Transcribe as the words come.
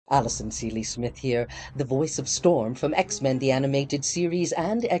Allison Seeley-Smith here, the voice of Storm from X-Men the Animated Series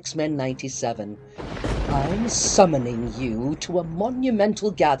and X-Men 97. I'm summoning you to a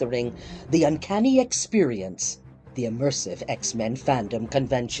monumental gathering, the Uncanny Experience, the immersive X-Men fandom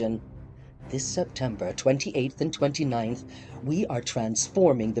convention. This September 28th and 29th, we are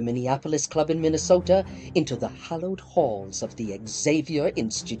transforming the Minneapolis Club in Minnesota into the hallowed halls of the Xavier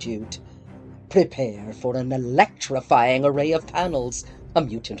Institute. Prepare for an electrifying array of panels, a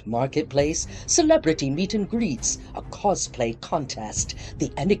mutant marketplace, celebrity meet and greets, a cosplay contest,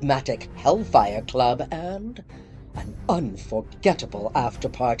 the enigmatic Hellfire Club, and an unforgettable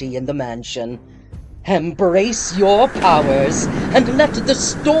after-party in the mansion. Embrace your powers and let the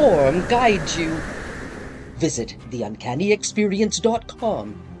storm guide you. Visit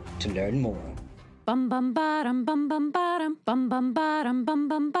theuncannyexperience.com to learn more. Bum bum bottom bum bum bottom bum bum bottom bum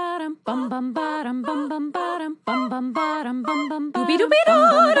bum bottom bum bum bottom bum bum bottom bum bum bottom bum bum doobie doobie doo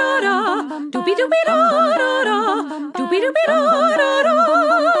doo doo doobie doobie doo doo doo doobie doobie doo doo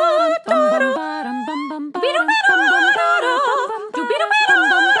doo doo bottom bum bum doobie doobie doo doo doobie doobie doo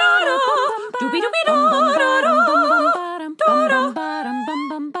doo doobie doobie doo doo doo bottom bottom bum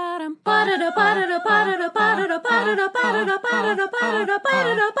bum bottom ba-da-da ba-da-da ba-da-da ba-da-da ba-da-da ba-da-da ba-da-da ba-da-da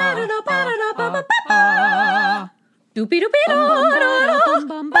ba-da-da ba-da-da ba-da-da ba-da-da. You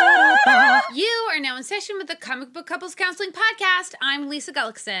are now in session with the Comic Book Couples Counseling Podcast. I'm Lisa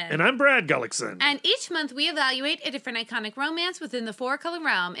Gullickson. And I'm Brad Gullickson. And each month we evaluate a different iconic romance within the four-color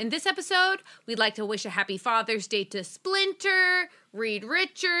realm. In this episode, we'd like to wish a happy Father's Day to Splinter, Reed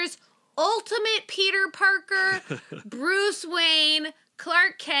Richards, Ultimate Peter Parker, Bruce Wayne,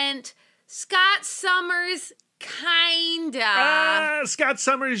 Clark Kent, Scott Summers, kinda. Scott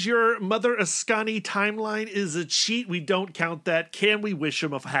Summers, your Mother Ascani timeline is a cheat. We don't count that. Can we wish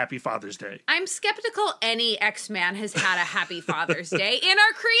him a happy Father's Day? I'm skeptical any X-Man has had a happy Father's Day. In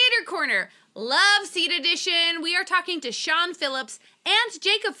our Creator Corner, Love Seat Edition, we are talking to Sean Phillips and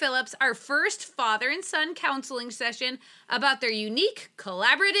Jacob Phillips, our first father and son counseling session about their unique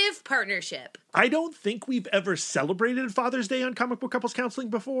collaborative partnership. I don't think we've ever celebrated Father's Day on Comic Book Couples Counseling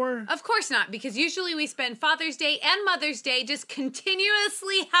before. Of course not, because usually we spend Father's Day and Mother's Day just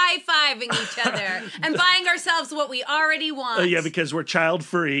continuously high-fiving each other and buying ourselves what we already want. Yeah, because we're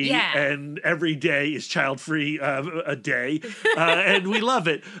child-free, yeah. And every day is child-free a day, and we love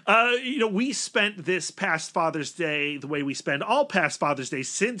it. We spent this past Father's Day the way we spend all past Father's Day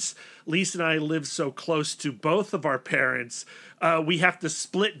since Lisa and I live so close to both of our parents. We have to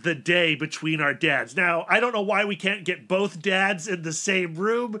split the day between our dads. Now, I don't know why we can't get both dads in the same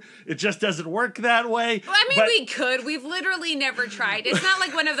room. It just doesn't work that way. Well, I mean, we could. We've literally never tried. It's not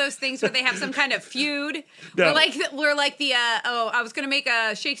like one of those things where they have some kind of feud. No. We're like the, I was going to make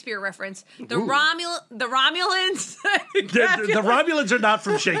a Shakespeare reference. The Romulans. The Romulans are not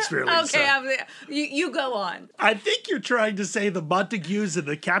from Shakespeare, Lisa. Okay, you go on. I think you're trying to say the Montagues and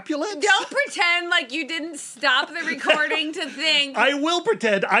the Capulets? Don't pretend like you didn't stop the recording to think. I will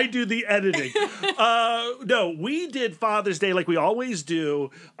pretend. I do the editing. No, we did Father's Day like we always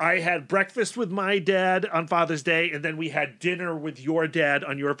do. I had breakfast with my dad on Father's Day, and then we had dinner with your dad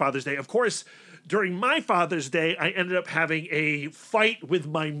on your Father's Day. Of course, during my Father's Day, I ended up having a fight with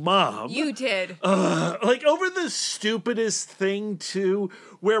my mom. You did. Like over the stupidest thing, too,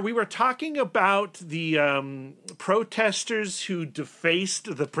 where we were talking about the protesters who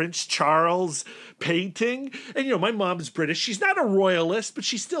defaced the Prince Charles painting. And, my mom's British. She's not a royalist, but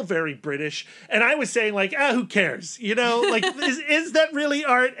she's still very British. And I was saying, who cares? Is that really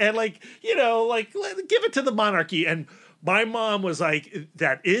art? And, give it to the monarchy. And my mom was like,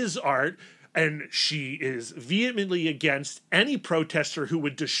 that is art. And she is vehemently against any protester who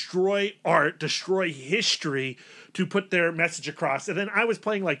would destroy art, destroy history to put their message across. And then I was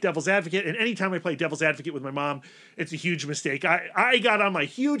playing like devil's advocate. And anytime I play devil's advocate with my mom, it's a huge mistake. I got on my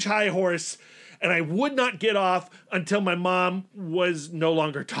huge high horse and I would not get off until my mom was no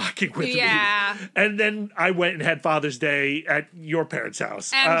longer talking with me. And then I went and had Father's Day at your parents'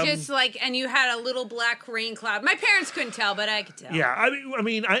 house. And and you had a little black rain cloud. My parents couldn't tell, but I could tell. Yeah,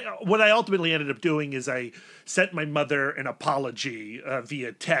 what I ultimately ended up doing is I sent my mother an apology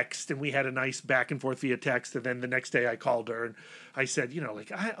via text, and we had a nice back and forth via text. And then the next day I called her and I said,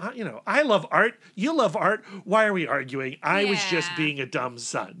 I love art. You love art. Why are we arguing? I was just being a dumb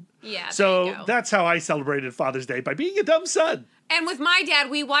son. Yeah. So that's how I celebrated Father's Day, by being a dumb son. And with my dad,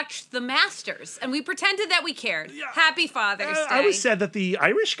 we watched The Masters, and we pretended that we cared. Yeah. Happy Father's Day. I was sad that the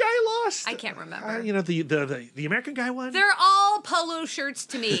Irish guy lost. I can't remember. The American guy won. They're all polo shirts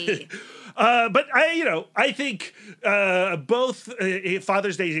to me. But I think both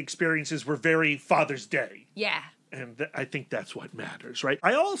Father's Day experiences were very Father's Day. Yeah. And I think that's what matters, right?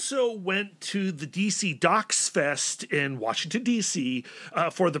 I also went to the DC Docs Fest in Washington, D.C.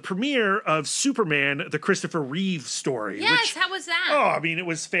 For the premiere of Superman, the Christopher Reeve story. Yes, how was that? Oh, I mean, it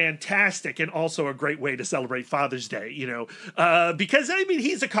was fantastic, and also a great way to celebrate Father's Day, because, I mean,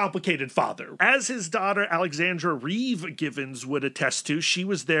 he's a complicated father. As his daughter, Alexandra Reeve Givens, would attest to, she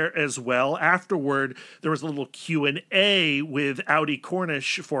was there as well. Afterward, there was a little Q&A with Audie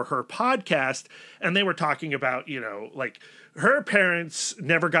Cornish for her podcast, and they were talking about, her parents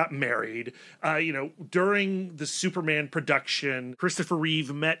never got married. During the Superman production, Christopher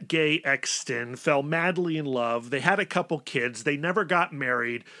Reeve met Gay Exton, fell madly in love. They had a couple kids. They never got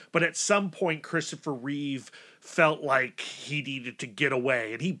married, but at some point, Christopher Reeve felt like he needed to get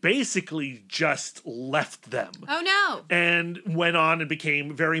away, and he basically just left them. Oh, no. And went on and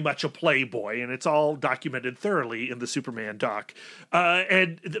became very much a playboy, and it's all documented thoroughly in the Superman doc.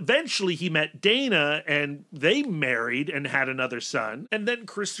 And eventually he met Dana, and they married and had another son. And then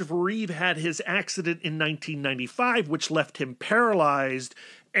Christopher Reeve had his accident in 1995, which left him paralyzed.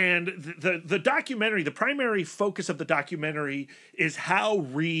 And the documentary, the primary focus of the documentary is how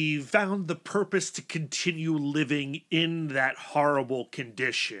Reeve found the purpose to continue living in that horrible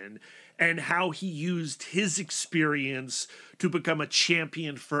condition, and how he used his experience to become a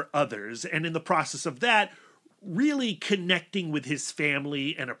champion for others. And in the process of that, really connecting with his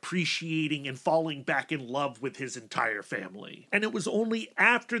family and appreciating and falling back in love with his entire family. And it was only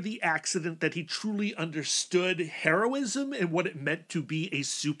after the accident that he truly understood heroism and what it meant to be a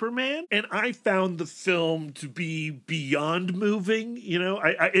Superman. And I found the film to be beyond moving.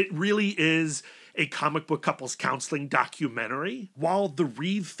 It really is a comic book couples counseling documentary. While the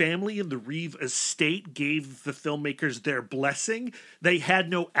Reeve family and the Reeve estate gave the filmmakers their blessing, they had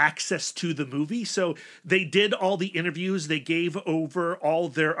no access to the movie. So they did all the interviews, they gave over all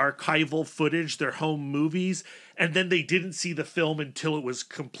their archival footage, their home movies, and then they didn't see the film until it was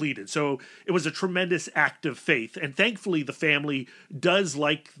completed. So it was a tremendous act of faith. And thankfully, the family does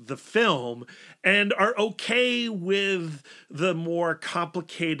like the film and are okay with the more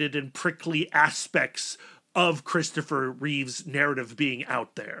complicated and prickly aspects of Christopher Reeve's narrative being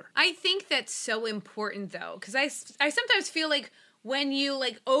out there. I think that's so important, though, because I sometimes feel like when you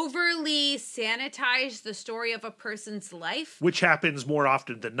overly sanitize the story of a person's life, which happens more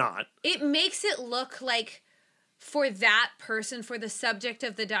often than not, it makes it look like for that person, for the subject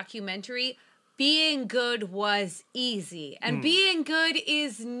of the documentary, being good was easy. And being good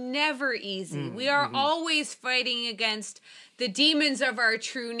is never easy. We are always fighting against the demons of our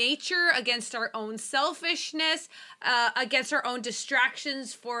true nature, against our own selfishness, against our own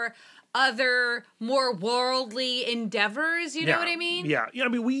distractions for other more worldly endeavors. You know what I mean? Yeah. I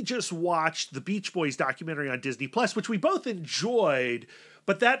mean, we just watched the Beach Boys documentary on Disney Plus, which we both enjoyed,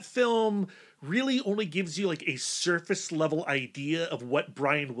 but that film really only gives you a surface level idea of what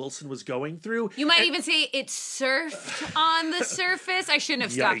Brian Wilson was going through. You might even say it surfed on the surface. I shouldn't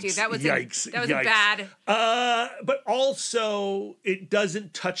have stopped you. That was bad. But also, it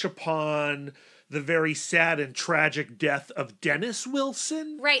doesn't touch upon the very sad and tragic death of Dennis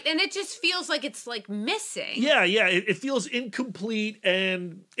Wilson. Right, and it just feels like it's missing. Yeah, it feels incomplete,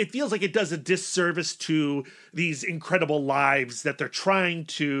 and it feels like it does a disservice to these incredible lives that they're trying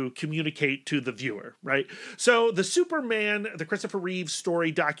to communicate to the viewer, right? So the Superman, the Christopher Reeve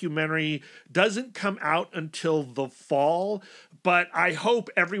story documentary doesn't come out until the fall, but I hope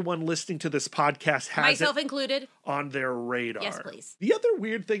everyone listening to this podcast has myself included on their radar. Yes, please. The other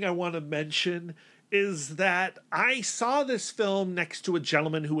weird thing I want to mention is that I saw this film next to a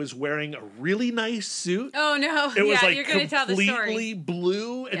gentleman who was wearing a really nice suit. Oh, no. It was you're going to tell the story. Completely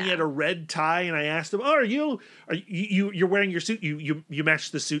blue, and he had a red tie, and I asked him, "Oh, you're wearing your suit? You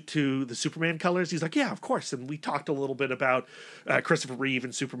matched the suit to the Superman colors?" He's like, "Yeah, of course." And we talked a little bit about Christopher Reeve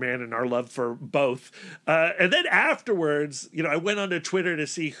and Superman and our love for both. And then afterwards, I went onto Twitter to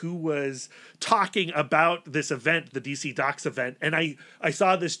see who was talking about this event, the DC Docs event, and I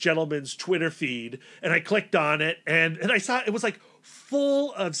saw this gentleman's Twitter feed, and I clicked on it, and I saw it was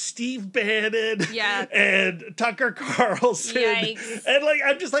full of Steve Bannon and Tucker Carlson. Yikes. And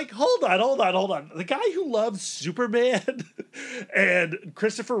I'm just hold on. The guy who loves Superman and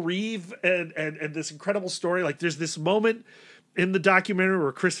Christopher Reeve and this incredible story, there's this moment in the documentary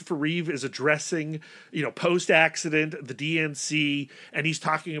where Christopher Reeve is addressing, post-accident, the DNC, and he's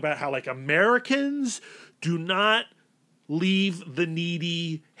talking about how Americans do not leave the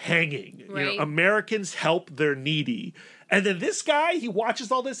needy hanging. Right. Americans help their needy. And then this guy, he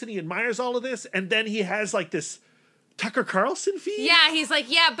watches all this and he admires all of this, and then he has this Tucker Carlson feed? Yeah, he's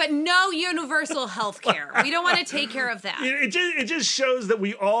like, yeah, but no universal health care. We don't want to take care of that. It just shows that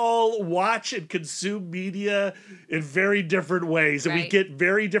we all watch and consume media in very different ways, and we get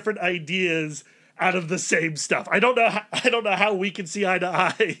very different ideas out of the same stuff. I don't know how we can see eye to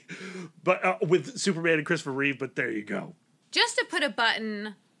eye, but with Superman and Christopher Reeve. But there you go. Just to put a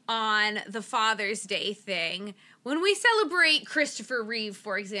button on the Father's Day thing, when we celebrate Christopher Reeve,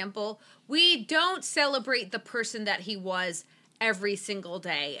 for example, we don't celebrate the person that he was every single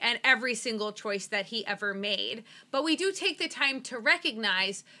day and every single choice that he ever made. But we do take the time to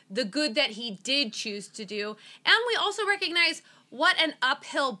recognize the good that he did choose to do. And we also recognize what an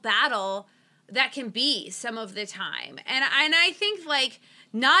uphill battle that can be some of the time. And I think, like,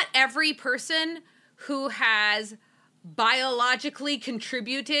 not every person who has biologically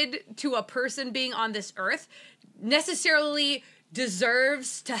contributed to a person being on this earth necessarily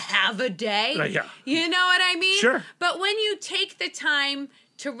deserves to have a day. Yeah. You know what I mean? Sure. But when you take the time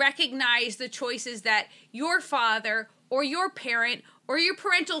to recognize the choices that your father or your parent or your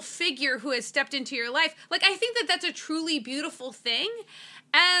parental figure who has stepped into your life, like, I think that that's a truly beautiful thing.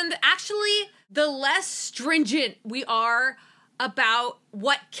 And actually, the less stringent we are about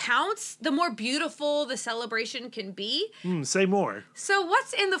what counts, the more beautiful the celebration can be. Say more. So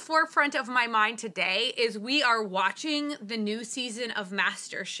what's in the forefront of my mind today is we are watching the new season of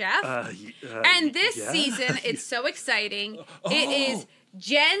MasterChef. And this season, it's so exciting. It is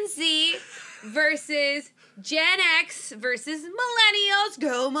Gen Z versus Gen X versus millennials.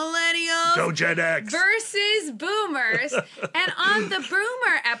 Go millennials. Go Gen X. Versus boomers. And on the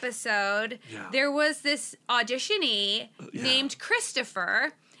boomer episode, there was this auditionee named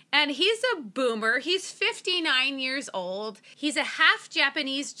Christopher. And he's a boomer. He's 59 years old. He's a half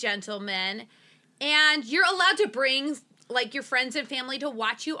Japanese gentleman. And you're allowed to bring, like, your friends and family to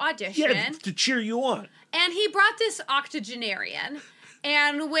watch you audition. Yeah, to cheer you on. And he brought this octogenarian.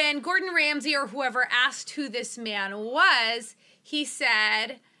 And when Gordon Ramsay or whoever asked who this man was, he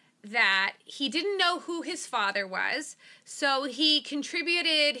said that he didn't know who his father was. So he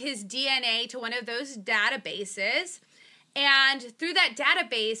contributed his DNA to one of those databases. And through that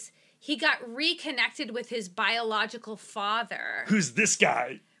database, he got reconnected with his biological father. Who's this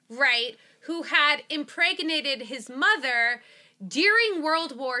guy? Right. Who had impregnated his mother during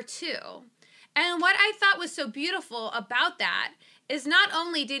World War II. And what I thought was so beautiful about that is not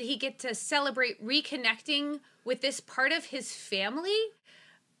only did he get to celebrate reconnecting with this part of his family,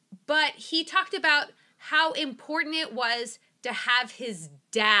 but he talked about how important it was to have his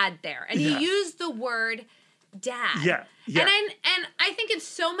dad there. And he used the word dad. Yeah. And I think in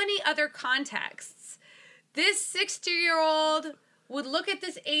so many other contexts, this 60-year-old would look at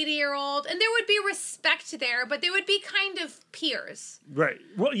this 80-year-old, and there would be respect there, but they would be kind of peers. Right.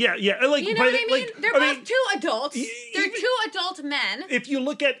 Well, yeah. Like, you know what I mean? They're both two adults. They're two adult men. If you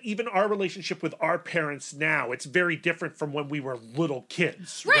look at even our relationship with our parents now, it's very different from when we were little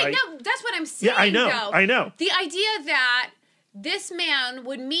kids. Right. No, that's what I'm saying. Yeah, I know. Though. I know. The idea that this man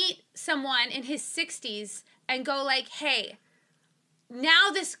would meet someone in his 60s and go like, hey, now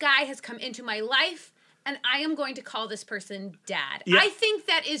this guy has come into my life, and I am going to call this person dad. Yeah. I think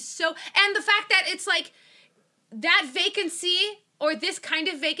that is so... And the fact that it's like that vacancy or this kind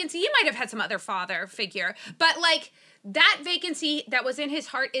of vacancy, he might have had some other father figure, but like that vacancy that was in his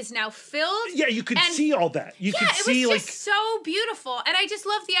heart is now filled. Yeah, you could see all that. You could see, it was just so beautiful. And I just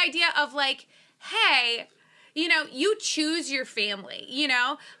love the idea of like, hey, you know, you choose your family, you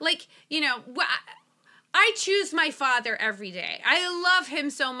know? Like, you know... I choose my father every day. I love him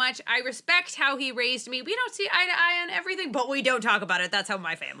so much. I respect how he raised me. We don't see eye to eye on everything, but we don't talk about it. That's how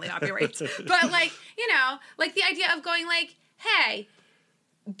my family operates. But like, you know, like the idea of going like, hey,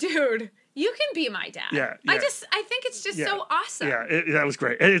 dude, you can be my dad. Yeah. I think it's just so awesome. Yeah, that was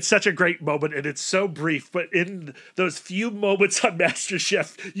great. And it's such a great moment, and it's so brief, but in those few moments on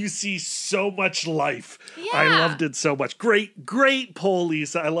MasterChef, you see so much life. Yeah. I loved it so much. Great poll,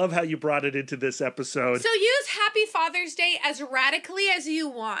 Lisa. I love how you brought it into this episode. So use Happy Father's Day as radically as you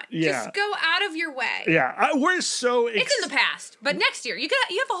want. Yeah. Just go out of your way. Yeah, we're so... It's in the past, but next year, you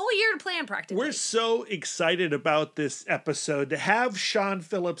have a whole year to plan practically. We're so excited about this episode to have Sean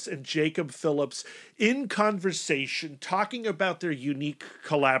Phillips and Jacob Phillips in conversation talking about their unique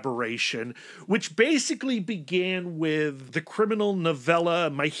collaboration, which basically began with the criminal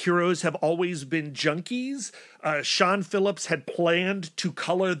novella My Heroes Have Always Been Junkies. Sean Phillips had planned to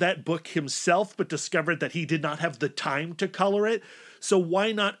color that book himself, but discovered that he did not have the time to color it. So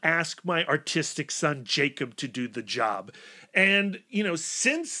why not ask my artistic son Jacob to do the job? And, you know,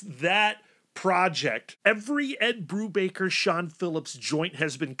 since that project. Every Ed Brubaker, Sean Phillips joint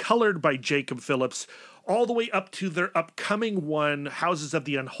has been colored by Jacob Phillips, all the way up to their upcoming one, Houses of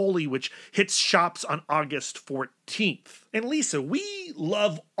the Unholy, which hits shops on August 14th. And Lisa, we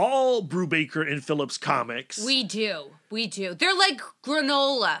love all Brubaker and Phillips comics. We do. They're like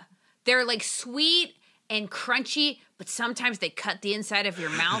granola. They're like sweet and crunchy, but sometimes they cut the inside of your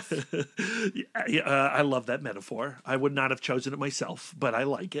mouth. I love that metaphor. I would not have chosen it myself, but I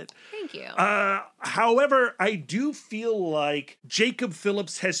like it. Thank you. However, I do feel like Jacob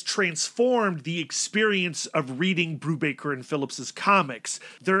Phillips has transformed the experience of reading Brubaker and Phillips's comics.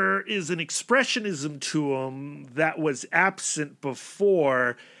 There is an expressionism to them that was absent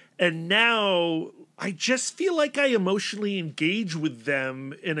before, and now I just feel like I emotionally engage with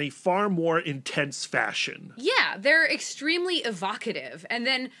them in a far more intense fashion. Yeah, they're extremely evocative. And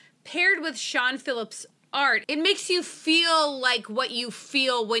then paired with Sean Phillips' art, it makes you feel like what you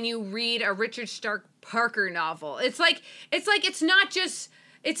feel when you read a Richard Stark Parker novel. It's not just,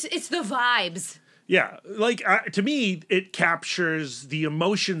 it's the vibes. Yeah, like to me, it captures the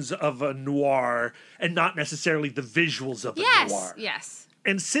emotions of a noir and not necessarily the visuals of a noir. Yes.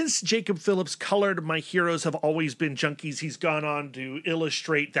 And since Jacob Phillips colored My Heroes Have Always Been Junkies, he's gone on to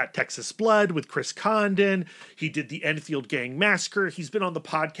illustrate That Texas Blood with Chris Condon. He did the Enfield Gang Massacre. He's been on the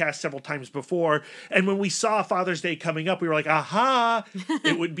podcast several times before. And when we saw Father's Day coming up, we were like, aha,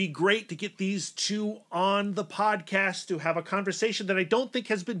 it would be great to get these two on the podcast to have a conversation that I don't think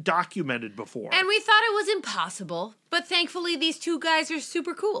has been documented before. And we thought it was impossible, but thankfully these two guys are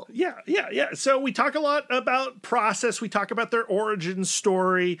super cool. Yeah. So we talk a lot about process. We talk about their origin story.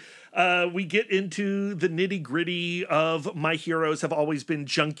 We get into the nitty gritty of My Heroes Have Always Been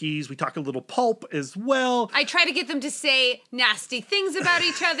Junkies. We talk a little pulp as well. I try to get them to say nasty things about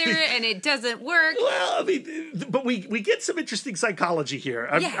each other, and it doesn't work. Well, I mean, but we get some interesting psychology here.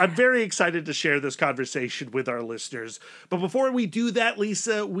 I'm very excited to share this conversation with our listeners. But before we do that,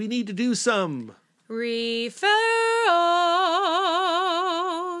 Lisa, we need to do some referrals.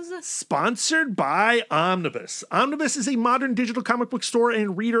 Sponsored by Omnibus. Omnibus is a modern digital comic book store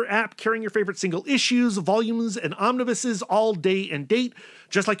and reader app carrying your favorite single issues, volumes, and omnibuses all day and date.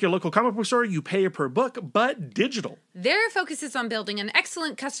 Just like your local comic book store, you pay per book, but digital. Their focus is on building an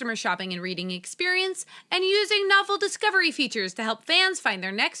excellent customer shopping and reading experience and using novel discovery features to help fans find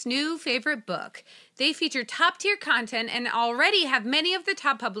their next new favorite book. They feature top-tier content and already have many of the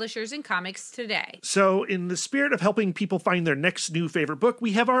top publishers in comics today. So, in the spirit of helping people find their next new favorite book,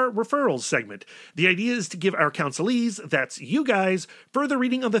 we have our referrals segment. The idea is to give our counselees, that's you guys, further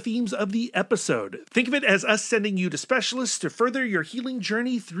reading on the themes of the episode. Think of it as us sending you to specialists to further your healing journey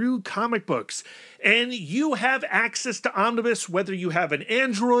through comic books. And you have access to Omnibus whether you have an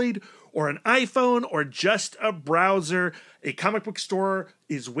Android or an iPhone or just a browser. A comic book store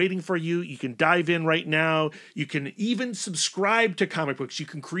is waiting for you. You can dive in right now. You can even subscribe to comic books. You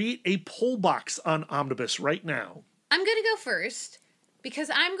can create a pull box on Omnibus right now. I'm going to go first because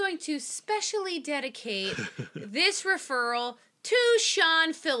I'm going to specially dedicate this referral to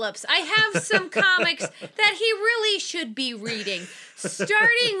Sean Phillips. I have some comics that he really should be reading,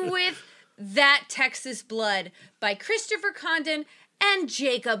 starting with That Texas Blood by Christopher Condon and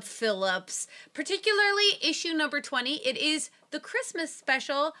Jacob Phillips. Particularly issue number 20. It is the Christmas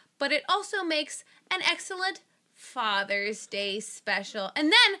special, but it also makes an excellent Father's Day special.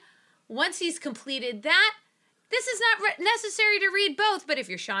 And then, once he's completed that, this is not necessary to read both, but if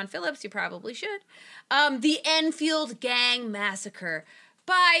you're Sean Phillips, you probably should. The Enfield Gang Massacre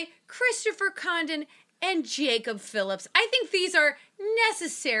by Christopher Condon and Jacob Phillips. I think these are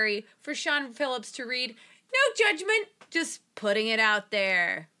necessary for Sean Phillips to read. No judgment, just putting it out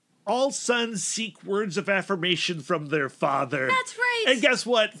there. All sons seek words of affirmation from their father. That's right. And guess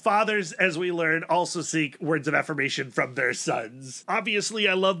what? Fathers, as we learn, also seek words of affirmation from their sons. Obviously,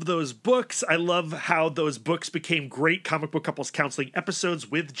 I love those books. I love how those books became great comic book couples counseling episodes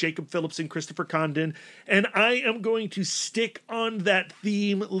with Jacob Phillips and Christopher Condon. And I am going to stick on that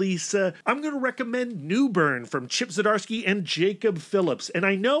theme, Lisa. I'm going to recommend Newburn from Chip Zdarsky and Jacob Phillips. And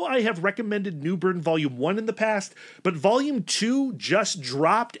I know I have recommended Newburn Volume 1 in the past, but Volume 2 just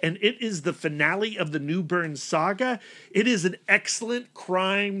dropped, and it is the finale of the Newburn saga. It is an excellent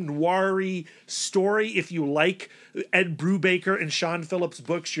crime noir-y story. If you like Ed Brubaker and Sean Phillips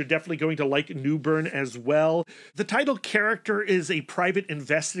books, you're definitely going to like Newburn as well. The title character is a private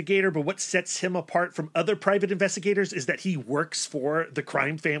investigator, but what sets him apart from other private investigators is that he works for the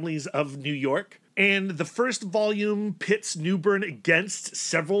crime families of New York. And the first volume pits Newbern against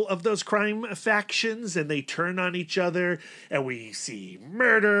several of those crime factions, and they turn on each other, and we see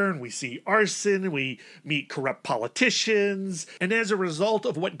murder, and we see arson, and we meet corrupt politicians. And as a result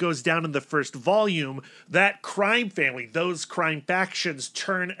of what goes down in the first volume, that crime family, those crime factions,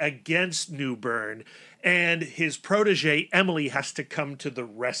 turn against Newbern, and his protege, Emily, has to come to the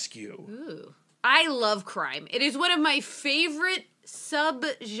rescue. Ooh. I love crime. It is one of my favorite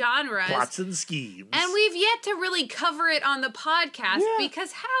sub-genres. Plots and schemes. And we've yet to really cover it on the podcast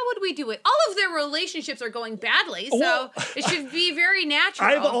because how would we do it? All of their relationships are going badly, so it should be very natural.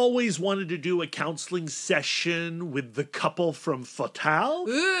 I've always wanted to do a counseling session with the couple from Fatale.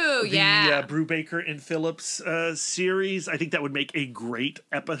 Ooh, the Brubaker and Phillips series. I think that would make a great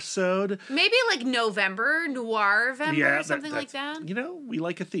episode. Maybe like November, Noir-vember, something like that. You know, we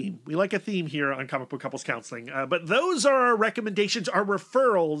like a theme. We like a theme here on Comic Book Couples Counseling. But those are our recommendations, our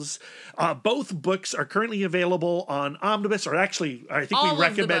referrals. Both books are currently available on Omnibus, or actually, I think we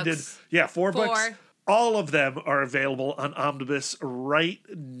recommended, four books. All of them are available on Omnibus right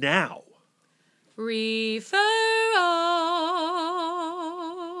now. Referrals.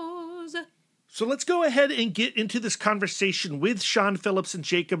 So let's go ahead and get into this conversation with Sean Phillips and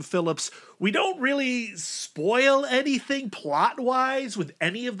Jacob Phillips. We don't really spoil anything plot-wise with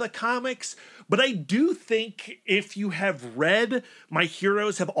any of the comics, but I do think if you have read My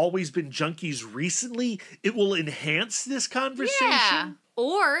Heroes Have Always Been Junkies recently, it will enhance this conversation. Yeah.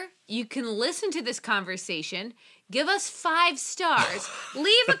 Or you can listen to this conversation, give us 5 stars,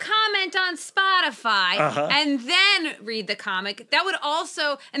 leave a comment on Spotify, and then read the comic. That would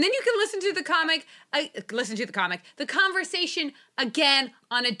also, and then you can listen to the conversation again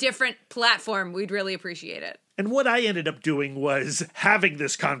on a different platform. We'd really appreciate it. And what I ended up doing was having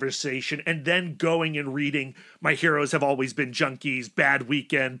this conversation and then going and reading My Heroes Have Always Been Junkies, Bad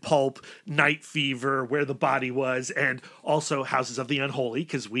Weekend, Pulp, Night Fever, Where the Body Was, and also Houses of the Unholy,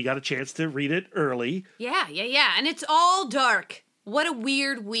 because we got a chance to read it early. Yeah. And it's all dark. What a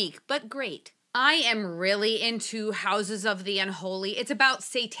weird week, but great. I am really into Houses of the Unholy. It's about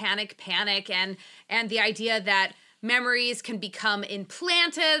satanic panic and the idea that memories can become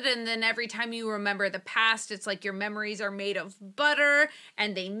implanted, and then every time you remember the past, it's like your memories are made of butter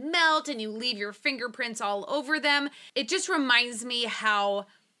and they melt and you leave your fingerprints all over them. It just reminds me how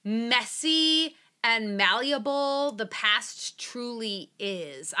messy and malleable the past truly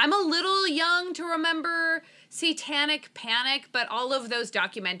is. I'm a little young to remember satanic panic, but all of those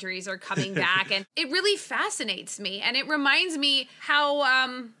documentaries are coming back and it really fascinates me, and it reminds me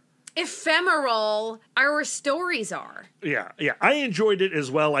how ephemeral our stories are. Yeah. I enjoyed it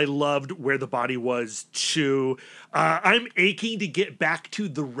as well. I loved Where the Body Was too. I'm aching to get back to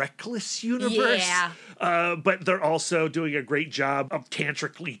the Reckless universe. Yeah. But they're also doing a great job of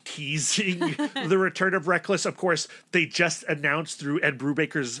tantrically teasing the return of Reckless. Of course, they just announced through Ed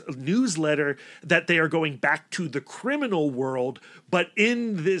Brubaker's newsletter that they are going back to the criminal world, but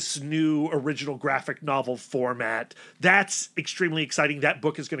in this new original graphic novel format. That's extremely exciting. That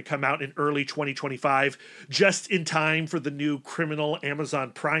book is going to come out in early 2025, just in time for the new Criminal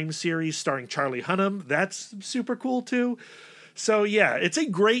Amazon Prime series starring Charlie Hunnam. That's super cool too. So yeah, it's a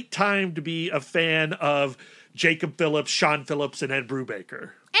great time to be a fan of Jacob Phillips, Sean Phillips, and Ed Brubaker.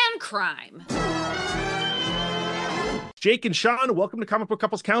 And crime. Jake and Sean, welcome to Comic Book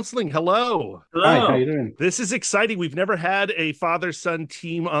Couples Counseling. Hello. Hi, how you doing? This is exciting. We've never had a father-son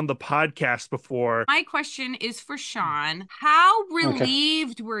team on the podcast before. My question is for Sean. How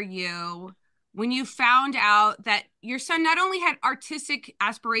relieved were you when you found out that your son not only had artistic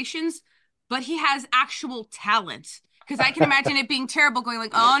aspirations, but he has actual talent? Because I can imagine it being terrible going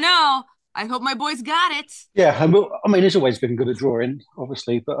like, oh no, I hope my boy's got it. Yeah, I mean, he's always been good at drawing,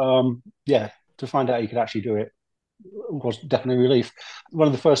 obviously, but to find out he could actually do it was definitely a relief. One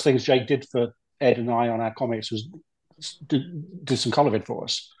of the first things Jake did for Ed and I on our comics was do some colouring for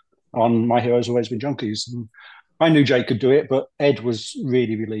us on My Heroes Always Been Junkies. And I knew Jake could do it, but Ed was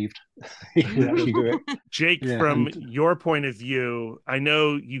really relieved he could actually do it. Jake, from your point of view, I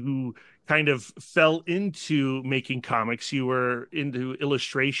know you kind of fell into making comics. You were into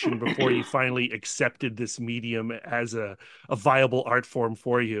illustration before you finally accepted this medium as a viable art form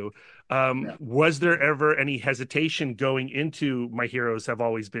for you. Was there ever any hesitation going into My Heroes Have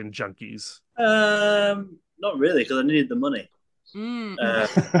Always Been Junkies? Not really, because I needed the money.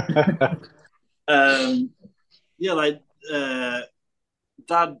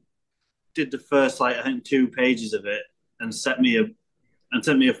 Dad did the first, I think, 2 pages of it and sent me a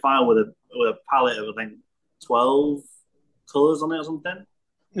file with a palette of, I think, 12 colours on it or something.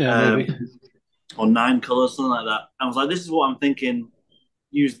 Yeah, maybe. Or 9 colours, something like that. I was like, this is what I'm thinking.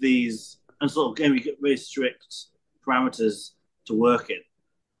 Use these and sort of gave me very strict parameters to work in,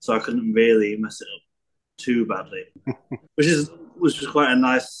 so I couldn't really mess it up too badly, which was quite a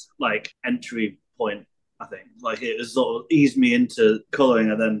nice like entry point. I think like it sort of eased me into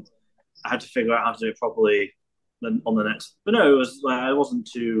coloring, and then I had to figure out how to do it properly then on the next. But no, it was like I wasn't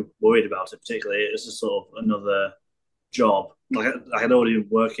too worried about it particularly. It was just sort of another job. Like I had already been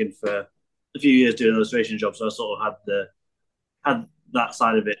working for a few years doing an illustration job, so I sort of had that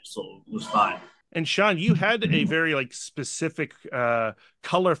side of it sort of was fine. And Sean, you had a very like specific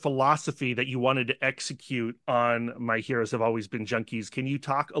color philosophy that you wanted to execute on My Heroes Have Always Been Junkies. Can you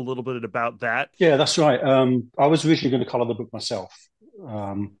talk a little bit about that? Yeah, that's right. I was originally going to color the book myself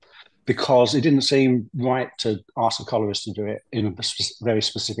because it didn't seem right to ask a colorist to do it in a very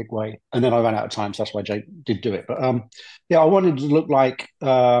specific way. And then I ran out of time, so that's why Jake did do it. But yeah, I wanted to look like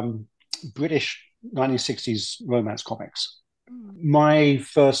British 1960s romance comics. My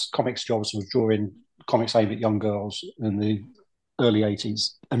first comics jobs was drawing comics aimed at young girls in the early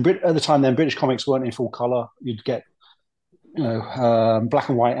 80s. And at the time then, British comics weren't in full color. You'd get, black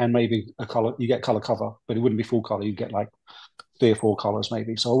and white and maybe a color. You get color cover, but it wouldn't be full color. You'd get like 3 or 4 colors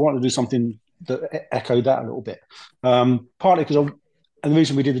maybe. So I wanted to do something that echoed that a little bit. Partly because and the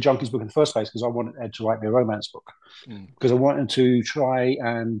reason we did the Junkies book in the first place, because I wanted Ed to write me a romance book. Because I wanted to try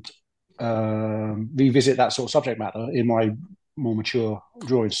and revisit that sort of subject matter in my more mature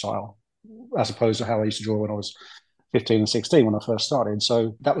drawing style, as opposed to how I used to draw when I was 15 and 16 when I first started.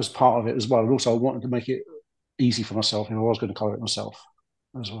 So that was part of it as well. And also I wanted to make it easy for myself if I was going to color it myself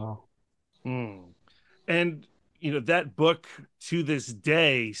as well. And, you know, that book to this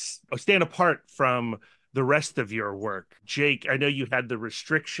day stand apart from the rest of your work. Jake, I know you had the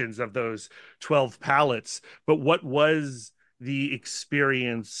restrictions of those 12 palettes, but what was the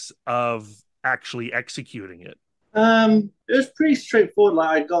experience of actually executing it? It was pretty straightforward.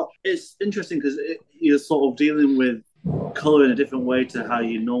 Like it's interesting because you're sort of dealing with color in a different way to how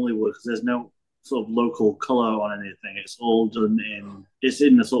you normally would, because there's no sort of local color on anything. It's all done it's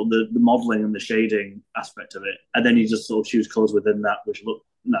in the sort of the modeling and the shading aspect of it, and then you just sort of choose colors within that which look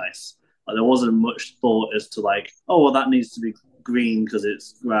nice. Like there wasn't much thought as to like, oh well, that needs to be green because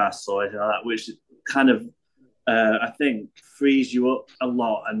it's grass or anything like that, which kind of I think frees you up a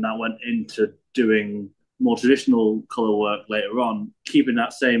lot, and that went into doing more traditional color work later on, keeping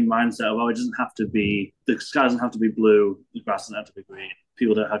that same mindset of, oh, it doesn't have to be, the sky doesn't have to be blue, the grass doesn't have to be green,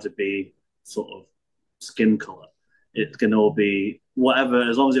 people don't have to be sort of skin color. It can all be whatever,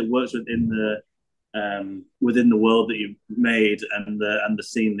 as long as it works within the world that you've made and the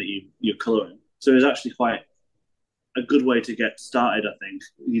scene that you're coloring. So it's actually quite a good way to get started, I think.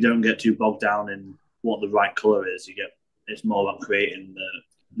 You don't get too bogged down in what the right color is. It's more about creating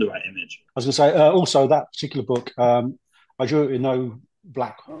the right image. I was going to say, also that particular book, I drew it with no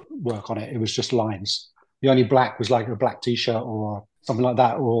black work on it. It was just lines. The only black was like a black t-shirt or something like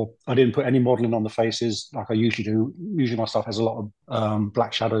that, or I didn't put any modeling on the faces like I usually do. Usually my stuff has a lot of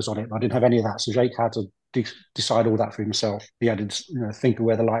black shadows on it. I didn't have any of that. So Jake had to decide all that for himself. He had to think of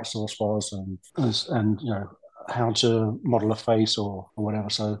where the light source was and how to model a face or whatever.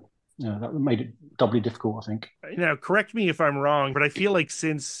 So that made it doubly difficult, I think. Now, correct me if I'm wrong, but I feel like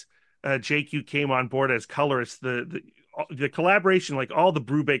since Jake, you came on board as colorist, the collaboration, like all the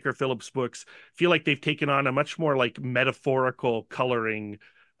Brubaker Phillips books, feel like they've taken on a much more like metaphorical coloring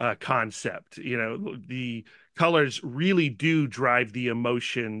concept. The colors really do drive the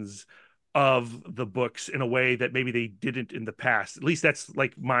emotions of the books in a way that maybe they didn't in the past. At least that's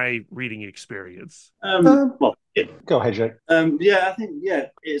like my reading experience. Well, yeah. Go ahead, Jake. I think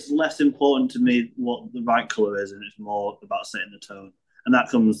it's less important to me what the right color is, and it's more about setting the tone, and that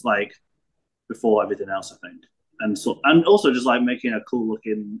comes like before everything else, I think. And also just like making a cool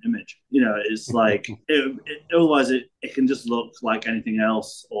looking image. It's like otherwise it can just look like anything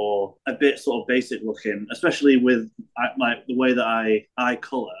else or a bit sort of basic looking, especially with like the way that I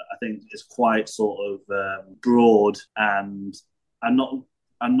color. I think is quite sort of broad, and I'm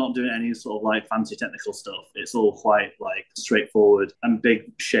not doing any sort of like fancy technical stuff. It's all quite like straightforward and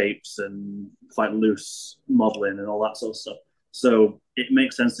big shapes and quite loose modeling and all that sort of stuff. So it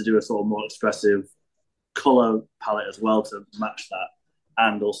makes sense to do a sort of more expressive color palette as well to match that,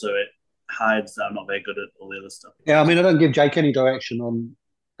 and also it hides that I'm not very good at all the other stuff. I don't give Jake any direction on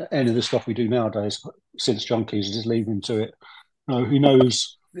any of the stuff we do nowadays since Junkies. Just leave him to it. Who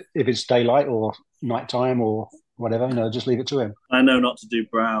knows if it's daylight or nighttime or whatever, just leave it to him. I know not to do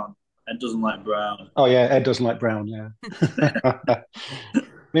brown. Ed doesn't like brown. Oh yeah, Ed doesn't like brown. Yeah.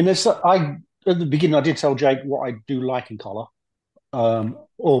 At the beginning I did tell Jake what I do like in color.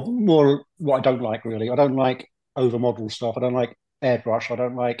 Or more what I don't like, really. I don't like over model stuff. I don't like airbrush. I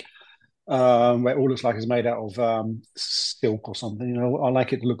don't like where it all looks like it's made out of silk or something. You know, I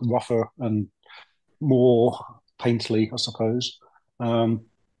like it to look rougher and more painterly, I suppose,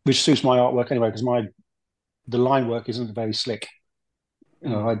 which suits my artwork anyway, because the line work isn't very slick. You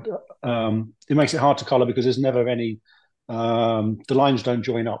know, it makes it hard to color because there's never any. The lines don't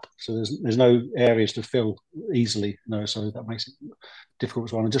join up, so there's no areas to fill easily. You know, so that makes it difficult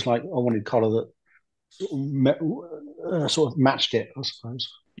as well. And just like I wanted color that sort of matched it, I suppose.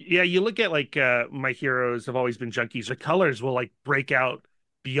 Yeah, you look at like my heroes have always been junkies. The colors will like break out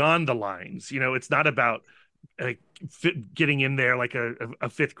beyond the lines. You know, it's not about getting in there like a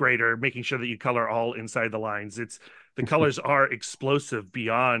fifth grader, making sure that you color all inside the lines. It's the colors are explosive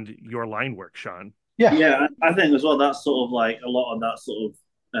beyond your line work, Sean. Yeah, I think as well that's sort of like a lot of that sort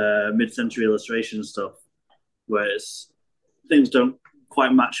of mid-century illustration stuff, where things don't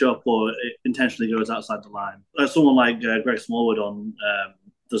quite match up or it intentionally goes outside the line. Someone like Greg Smallwood on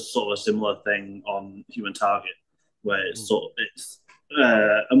does sort of a similar thing on Human Target, where it's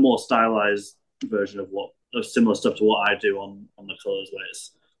a more stylized version of similar stuff to what I do on the colors, where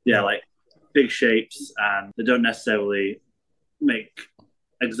it's like big shapes and they don't necessarily make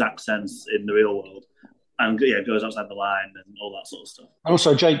exact sense in the real world. And it goes outside the line and all that sort of stuff.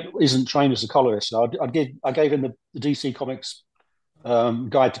 Also, Jake isn't trained as a colorist, so I gave him the DC Comics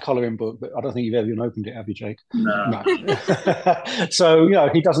guide to colouring book, but I don't think you've ever even opened it, have you, Jake? No. So, you know,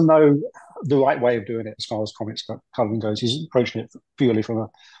 he doesn't know the right way of doing it as far as comics colouring goes. He's approaching it purely from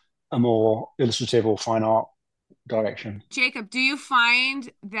a more illustrative or fine art direction. Jacob, do you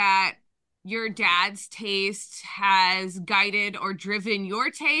find that your dad's taste has guided or driven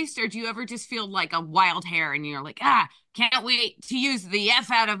your taste, or do you ever just feel like a wild hair and you're like, can't wait to use the F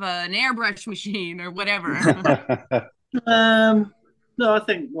out of an airbrush machine or whatever? No, I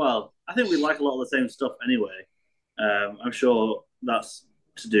think we like a lot of the same stuff anyway. I'm sure that's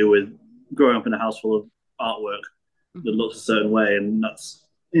to do with growing up in a house full of artwork that looks a certain way, and that's,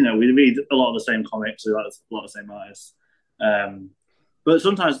 you know, we read a lot of the same comics, we like a lot of the same artists. But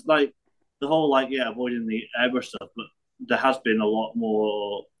sometimes, like, the whole, avoiding the airbrush stuff, but there has been a lot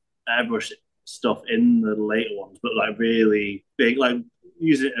more airbrush stuff in the later ones, but, like, really big, like,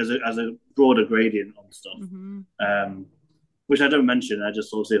 use it as a broader gradient on stuff. Which I don't mention, I just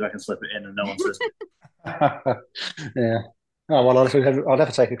sort of see if I can slip it in and no one says Yeah. Oh, well, I'll have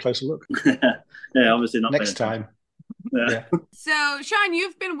to take a closer look. Yeah, obviously not next time. Yeah. So, Sean,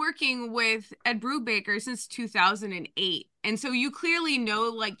 you've been working with Ed Brubaker since 2008. And so you clearly know,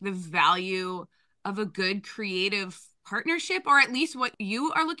 like, the value of a good creative partnership, or at least what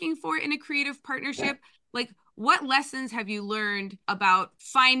you are looking for in a creative partnership. Like, what lessons have you learned about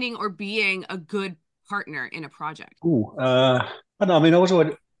finding or being a good partner in a project? I don't know. I mean, I was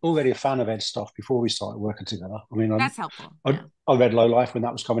already a fan of Ed's stuff before we started working together. I mean, that's helpful. I read Low Life when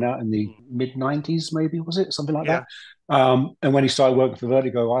that was coming out in the mid-90s, maybe, was it? Something like that. And when he started working for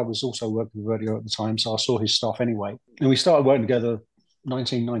Vertigo, I was also working for Vertigo at the time, so I saw his stuff anyway. And we started working together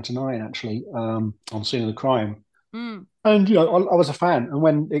 1999, actually, on Scene of the Crime. And, you know, I was a fan. And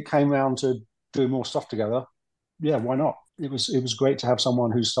when it came around to doing more stuff together, yeah, why not? It was great to have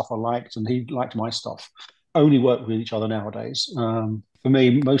someone whose stuff I liked and he liked my stuff. Only work with each other nowadays. For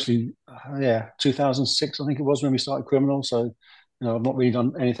me, mostly, 2006, I think it was when we started Criminal. So, you know, I've not really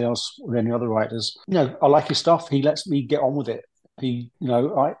done anything else with any other writers. You know, I like his stuff. He lets me get on with it. He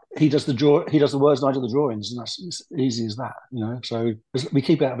does the words and I do the drawings, and that's as easy as that, you know. So we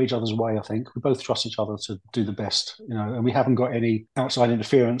keep out of each other's way, I think. We both trust each other to do the best, you know, and we haven't got any outside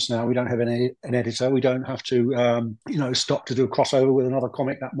interference now. We don't have an editor. We don't have to, stop to do a crossover with another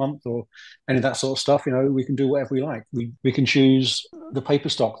comic that month or any of that sort of stuff. You know, we can do whatever we like. We can choose the paper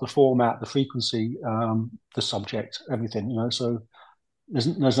stock, the format, the frequency, the subject, everything, you know. So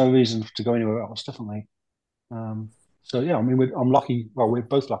there's no reason to go anywhere else, definitely. So, yeah, I mean, I'm lucky. Well, we're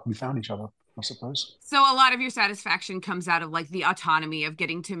both lucky we found each other, I suppose. So a lot of your satisfaction comes out of, like, the autonomy of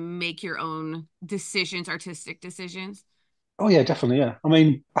getting to make your own decisions, artistic decisions? Oh, yeah, definitely, yeah. I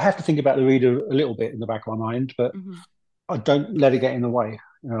mean, I have to think about the reader a little bit in the back of my mind, but I don't let it get in the way.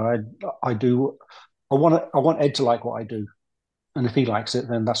 You know, I want Ed to like what I do. And if he likes it,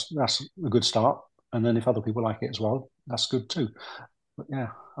 then that's a good start. And then if other people like it as well, that's good too. But, yeah,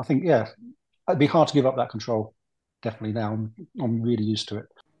 I think, it'd be hard to give up that control. Definitely now. I'm really used to it.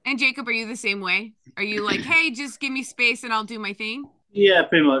 And Jacob, are you the same way? Are you like, hey, just give me space and I'll do my thing? Yeah,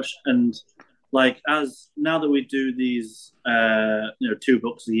 pretty much. And like, now that we do these 2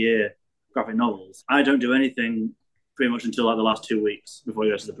 books a year graphic novels, I don't do anything pretty much until like the last 2 weeks before I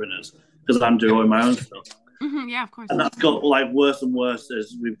go to the printers, because I'm doing my own stuff. Yeah, of course. And that's got like worse and worse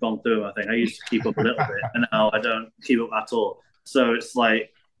as we've gone through. I think I used to keep up a little bit, and now I don't keep up at all. So it's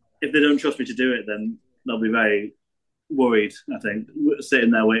like, if they don't trust me to do it, then they'll be very worried, I think,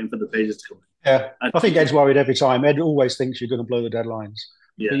 sitting there waiting for the pages to come in. Yeah, I think Ed's worried every time. Ed always thinks you're going to blow the deadlines,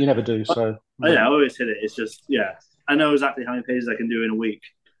 but you never do. So I always hit it. It's just I know exactly how many pages I can do in a week,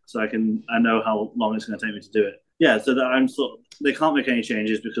 so I know how long it's going to take me to do it. Yeah, so that I'm they can't make any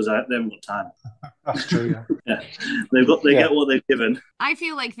changes because they haven't got time. That's true. Yeah, they get what they've given. I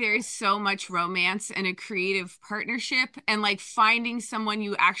feel like there is so much romance and a creative partnership, and like finding someone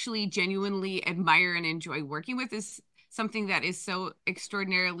you actually genuinely admire and enjoy working with is something that is so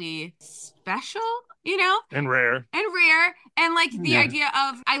extraordinarily special, and rare. And like the idea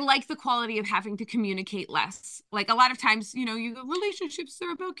of, I like the quality of having to communicate less. Like a lot of times, relationships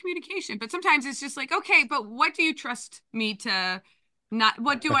are about communication, but sometimes it's just like, okay, but what do you trust me to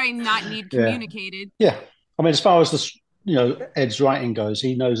what do I not need communicated? Yeah. I mean, as far as Ed's writing goes,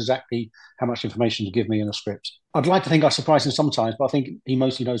 he knows exactly how much information to give me in a script. I'd like to think I surprise him sometimes, but I think he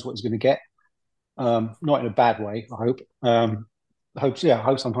mostly knows what he's going to get. Not in a bad way, I hope. I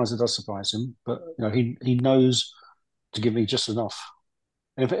hope sometimes it does surprise him, but he knows to give me just enough.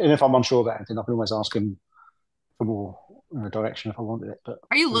 And if I'm unsure about anything, I can always ask him for more direction if I wanted it. But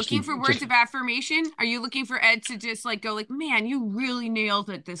are you looking for words of affirmation? Are you looking for Ed to just like go like, man, you really nailed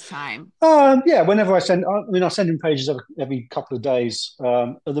it this time? Yeah. Whenever I send him pages every couple of days.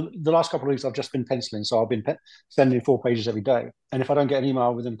 The last couple of weeks I've just been penciling, so I've been sending 4 pages every day. And if I don't get an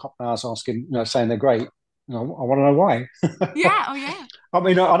email within a couple of hours asking, saying they're great, I want to know why. Yeah. Oh yeah. I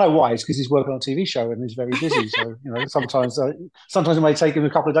mean, I know why. It's because he's working on a TV show and he's very busy. So sometimes it may take him a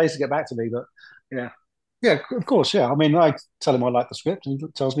couple of days to get back to me. But yeah, of course, yeah. I mean, I tell him I like the script, and he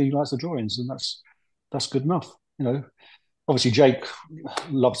tells me he likes the drawings, and that's good enough. Obviously Jake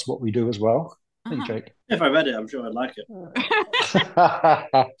loves what we do as well. Hey, Jake. If I read it, I'm sure I'd like it.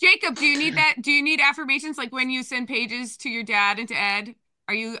 Jacob, do you need that? Do you need affirmations like when you send pages to your dad and to Ed?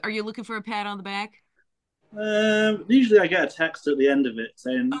 Are you looking for a pat on the back? Usually I get a text at the end of it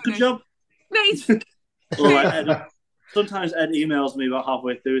saying, good job. Nice. Or sometimes Ed emails me about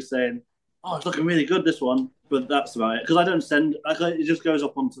halfway through saying, oh, it's looking really good, this one. But that's about it. Because I don't send, it just goes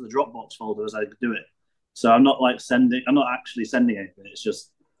up onto the Dropbox folder as I do it. So I'm not actually sending anything. It's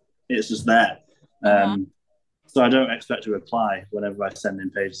just there. So I don't expect a reply whenever I send in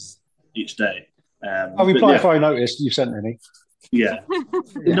pages each day. I'll reply if I noticed you've sent any. Yeah.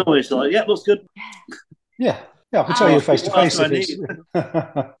 No, it's like, looks good. Yeah, I can tell you face to face.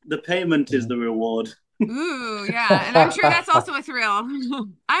 The payment is the reward. Ooh, yeah. And I'm sure that's also a thrill.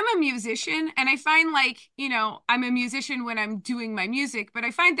 I'm a musician, and I find like, I'm a musician when I'm doing my music, but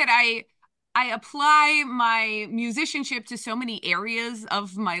I find that I apply my musicianship to so many areas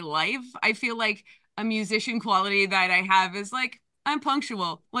of my life. I feel like a musician quality that I have is like, I'm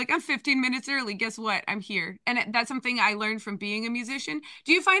punctual. Like, I'm 15 minutes early. Guess what? I'm here. And that's something I learned from being a musician.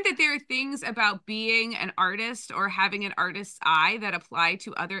 Do you find that there are things about being an artist or having an artist's eye that apply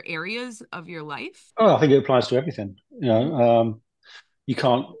to other areas of your life? Oh, I think it applies to everything. You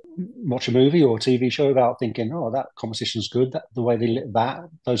can't watch a movie or a TV show without thinking, oh, that composition's good. The way they lit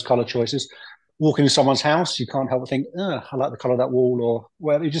those color choices. Walking into someone's house, you can't help but think, I like the color of that wall, or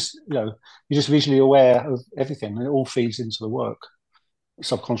whatever. You're just visually aware of everything, and it all feeds into the work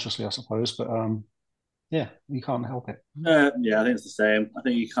subconsciously, I suppose. But you can't help it. I think it's the same. I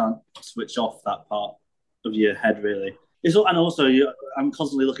think you can't switch off that part of your head, really. And also, I'm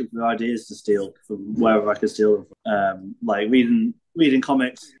constantly looking for ideas to steal from wherever I can steal them from. Like reading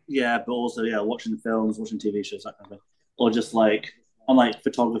comics, but also watching films, watching TV shows, that kind of thing, or just like on like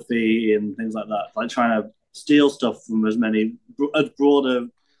photography and things like that, like trying to steal stuff from as broader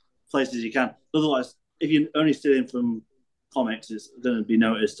places as you can. Otherwise, if you're only stealing from comics, it's going to be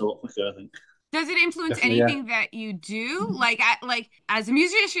noticed a lot quicker, I think. Does it influence anything that you do? Like as a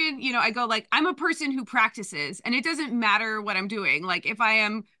musician, I go like, I'm a person who practices, and it doesn't matter what I'm doing. Like if I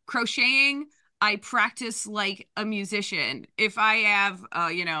am crocheting, I practice like a musician. If I have,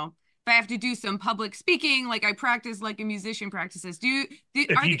 if I have to do some public speaking, like I practice like a musician practices.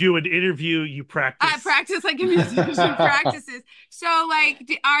 If you do an interview, you practice. I practice like a musician practices. So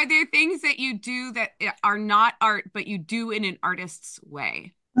like, are there things that you do that are not art, but you do in an artist's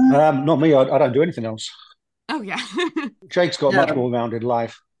way? Not me. I don't do anything else. Oh yeah. Jake's got much more rounded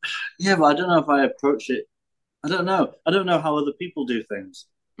life. Yeah, but I don't know if I approach it. I don't know how other people do things.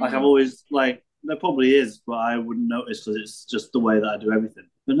 Like I've always like, there probably is, but I wouldn't notice because it's just the way that I do everything.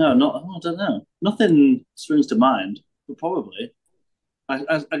 But I don't know. Nothing springs to mind, but probably.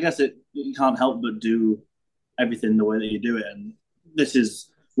 I guess you can't help but do everything the way that you do it. And this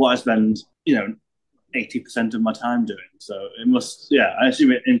is what I spend, 80% of my time doing. So it must, yeah, I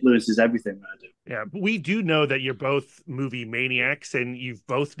assume it influences everything that I do. Yeah, but we do know that you're both movie maniacs, and you've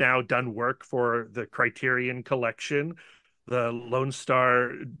both now done work for the Criterion Collection, the Lone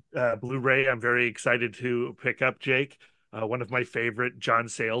Star Blu-ray. I'm very excited to pick up, Jake. One of my favorite John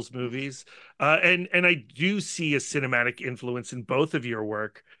Sayles movies, and I do see a cinematic influence in both of your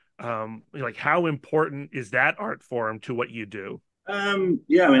work. Like, how important is that art form to what you do?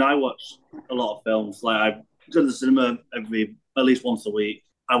 Yeah, I mean, I watch a lot of films. Like, I go to the cinema at least once a week.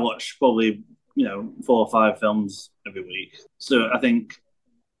 I watch probably 4 or 5 films every week. So I think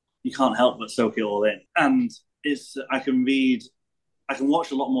you can't help but soak it all in. And I can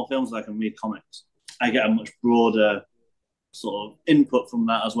watch a lot more films than I can read comics. I get a much broader sort of input from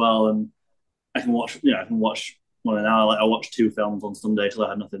that as well, and I can watch one an hour. Like, I watched 2 films on Sunday till I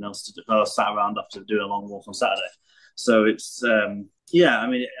had nothing else to do. I was sat around after doing a long walk on Saturday. So it's yeah, I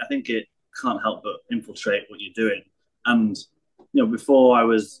mean, I think it can't help but infiltrate what you're doing. And before I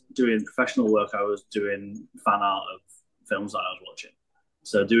was doing professional work, I was doing fan art of films that I was watching.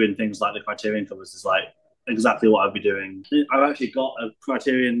 So doing things like the Criterion covers is like exactly what I'd be doing. I've actually got a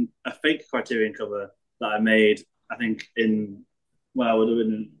fake Criterion cover that I made, I think, when I would have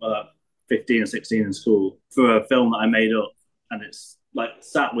been 15 or 16 in school, for a film that I made up. And it's like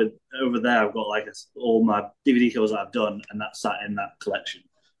sat with over there. I've got like all my DVD covers that I've done, and that's sat in that collection.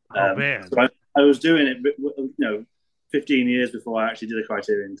 Oh man! So I was doing it, 15 years before I actually did a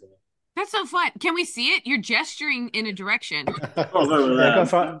Criterion cover. That's so fun. Can we see it? You're gesturing in a direction. Go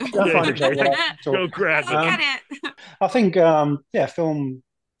find it, Jake. Go grab it. Get it. I think, film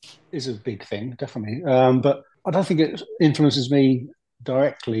is a big thing, definitely. But I don't think it influences me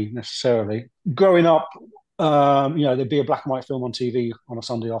directly necessarily. Growing up, there'd be a black and white film on TV on a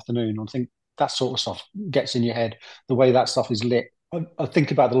Sunday afternoon. I think that sort of stuff gets in your head, the way that stuff is lit. I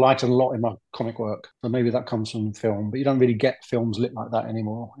think about the lighting a lot in my comic work, so maybe that comes from film, but you don't really get films lit like that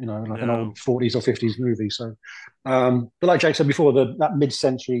anymore, like an old 40s or 50s movie. So, but like Jake said before, that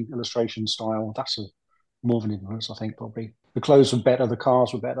mid-century illustration style, that's more of an influence, I think, probably. The clothes were better, the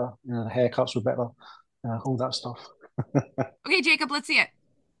cars were better, the haircuts were better, all that stuff. Okay, Jacob, let's see it.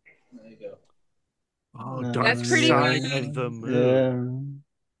 There you go. Oh, That's pretty Side good. of the Moon.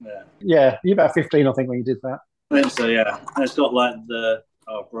 Yeah, you're about 15, I think, when you did that. I think so, yeah. And it's got like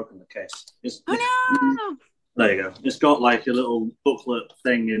I've broken the case. Oh no! There you go. It's got like a little booklet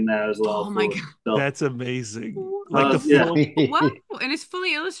thing in there as well. Oh my god, that's amazing! Like full. Wow, and it's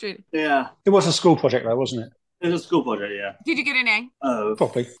fully illustrated. Yeah, it was a school project, though, wasn't it? It was a school project. Yeah. Did you get an A? Oh,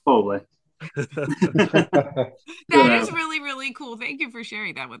 probably. That is really, really cool. Thank you for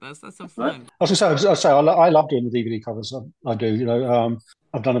sharing that with us. That's so fun. I was going to say, I love doing the DVD covers. I do.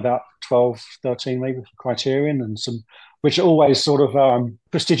 I've done about 12, 13 maybe for Criterion, and some, which are always sort of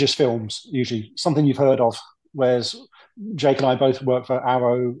prestigious films, usually something you've heard of. Whereas Jake and I both work for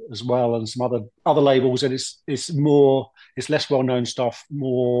Arrow as well, and some other labels, and it's less well known stuff,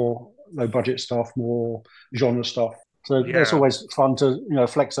 more low budget stuff, more genre stuff. So it's always fun to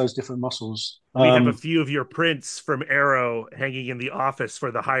flex those different muscles. We have a few of your prints from Arrow hanging in the office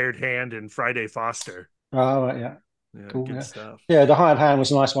for the Hired Hand and Friday Foster. Oh, right, yeah. Cool, good stuff. Yeah, the Hired Hand was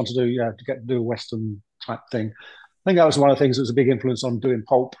a nice one to do. Yeah, to get to do a Western type thing. I think that was one of the things that was a big influence on doing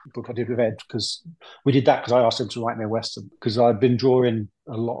Pulp, the book I did with Ed, because we did that because I asked him to write me a Western, because I'd been drawing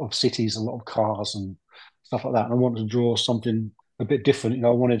a lot of cities, a lot of cars and stuff like that, and I wanted to draw something a bit different. I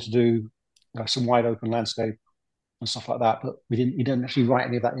wanted to do some wide open landscape and stuff like that, but he didn't actually write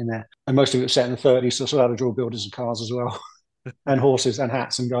any of that in there. And most of it was set in the 30s, so I still had to draw buildings and cars as well, and horses and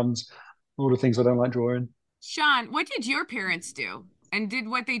hats and guns, all the things I don't like drawing. Sean, what did your parents do? And did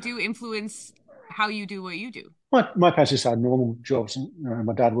what they do influence how you do what you do? My parents just had normal jobs.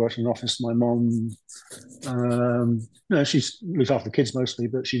 My dad worked in an office. My mum, she's looked after the kids mostly,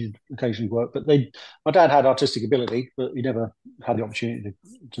 but she occasionally worked. But my dad had artistic ability, but he never had the opportunity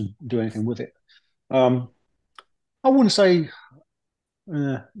to do anything with it. I wouldn't say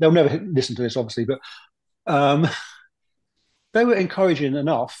they'll never listen to this, obviously, but they were encouraging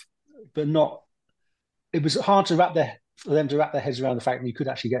enough, but not. It was hard for them to wrap their heads around the fact that you could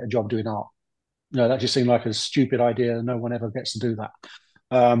actually get a job doing art. That just seemed like a stupid idea. No one ever gets to do that.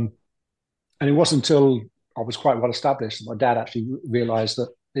 And it wasn't until I was quite well established that my dad actually realised that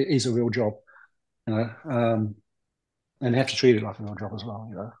it is a real job, and you have to treat it like a real job as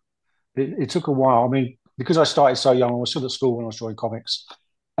well. It took a while. I mean, because I started so young, I was still at school when I was drawing comics,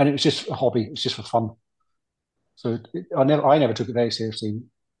 and it was just a hobby. It was just for fun. So I never took it very seriously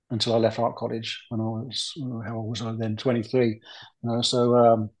until I left art college when I was, how old was I then? 23. And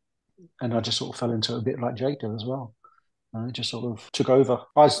I just sort of fell into it a bit like Jake did as well. And it just sort of took over.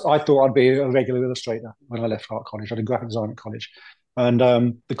 I thought I'd be a regular illustrator when I left art college. I did graphic design at college. And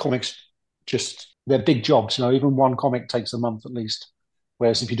the comics just, they're big jobs. Even one comic takes a month at least.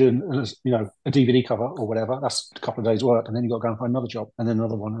 Whereas if you're doing, a DVD cover or whatever, that's a couple of days' work, and then you've got to go and find another job, and then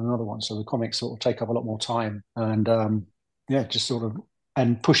another one, and another one. So the comics sort of take up a lot more time, and just sort of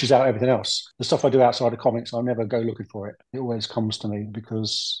and pushes out everything else. The stuff I do outside of comics, I never go looking for it. It always comes to me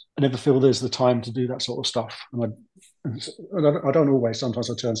because I never feel there's the time to do that sort of stuff. And I don't always. Sometimes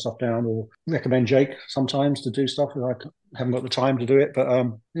I turn stuff down or recommend Jake sometimes to do stuff if I haven't got the time to do it. But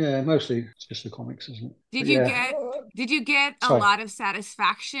mostly it's just the comics, isn't it? Did you get a lot of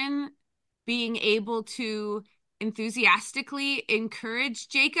satisfaction being able to enthusiastically encourage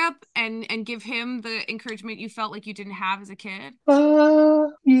Jacob and give him the encouragement you felt like you didn't have as a kid?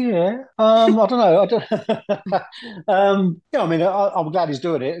 Yeah. I don't know. I'm glad he's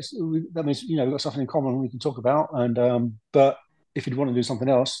doing it. That means we've got something in common we can talk about. And but if he'd want to do something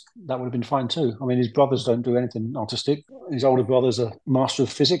else, that would have been fine too. I mean, his brothers don't do anything artistic. His older brother's a master of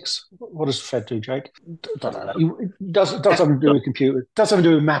physics. What does Fred do, Jake? Don't know. He does something to do with computers. Does something to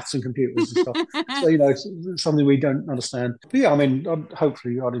do with maths and computers and stuff. So it's something we don't understand. But yeah, I mean,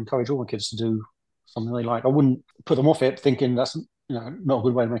 hopefully, I'd encourage all my kids to do something they like. I wouldn't put them off it, thinking that's not a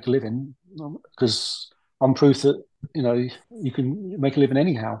good way to make a living, because I'm proof that you can make a living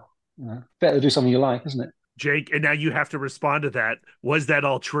anyhow. Better to do something you like, isn't it? Jake, and now you have to respond to that. Was that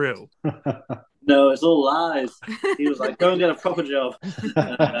all true? No, it's all lies. He was like, go and get a proper job.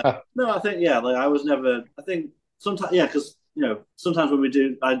 No, I think, I was never, I think sometimes, because, sometimes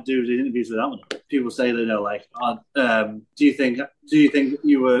when I do the interviews with Alan, people say, do you think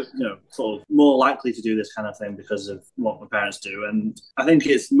you were, sort of more likely to do this kind of thing because of what my parents do? And I think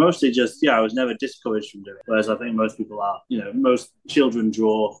it's mostly just, I was never discouraged from doing it. Whereas I think most people are, most children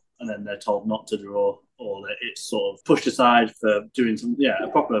draw and then they're told not to draw, or that it's sort of pushed aside for doing a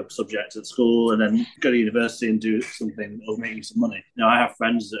proper subject at school, and then go to university and do something that will make you some money. I have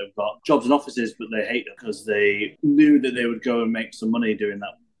friends that have got jobs in offices, but they hate them because they knew that they would go and make some money doing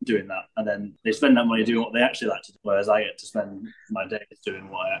that, and then they spend that money doing what they actually like to do, whereas I get to spend my days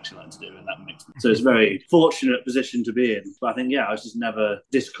doing what I actually like to do, and that makes sense. So it's a very fortunate position to be in. But I think, I was just never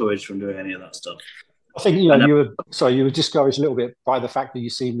discouraged from doing any of that stuff. I think you were discouraged a little bit by the fact that you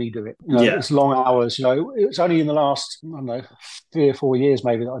see me do it. It's long hours. It's only in the last 3 or 4 years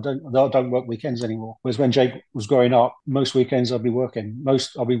maybe that I don't work weekends anymore. Whereas when Jake was growing up, most weekends I'd be working.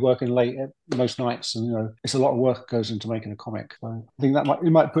 I'll be working late most nights, and it's a lot of work that goes into making a comic. So I think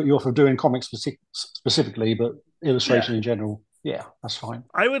it might put you off of doing comics specifically, but illustration in general. Yeah, that's fine.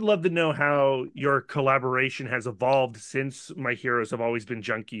 I would love to know how your collaboration has evolved since my heroes have always been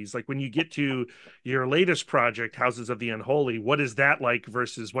Junkies. Like when you get to your latest project, Houses of the Unholy, what is that like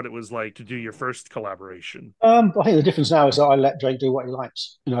versus what it was like to do your first collaboration? I think the difference now is that I let Jake do what he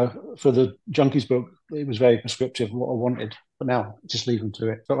likes. For the Junkies book, it was very prescriptive of what I wanted, but now just leave him to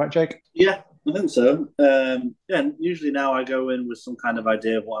it. Is that right, Jake? Yeah, I think so. Usually now I go in with some kind of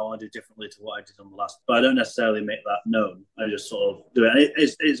idea of what I want to do differently to what I did on the last, but I don't necessarily make that known. I just sort of do it.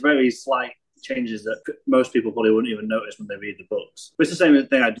 It's very slight changes that most people probably wouldn't even notice when they read the books. But it's the same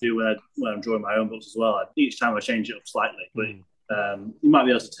thing I do when I'm drawing my own books as well. Each time I change it up slightly, but you might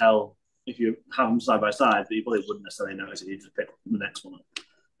be able to tell if you have them side by side, but you probably wouldn't necessarily notice if you just pick the next one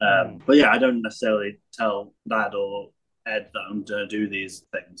up. But I don't necessarily tell Dad or Ed that I'm going to do these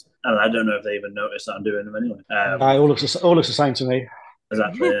things, and I don't know if they even notice that I'm doing them anyway. All looks the same to me.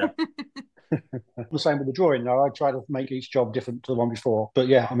 Exactly, yeah. The same with the drawing. I try to make each job different to the one before, but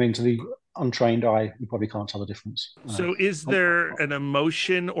to the untrained eye, you probably can't tell the difference. So is there an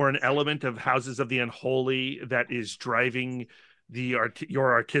emotion or an element of Houses of the Unholy that is driving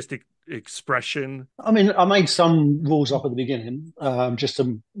your artistic expression? I made some rules up at the beginning just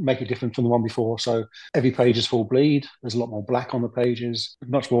to make it different from the one before. So every page is full bleed. There's a lot more black on the pages.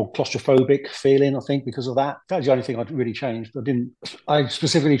 Much more claustrophobic feeling, I think, because of that. That's the only thing I'd really changed. I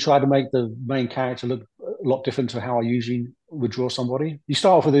specifically tried to make the main character look a lot different to how I usually would draw somebody. You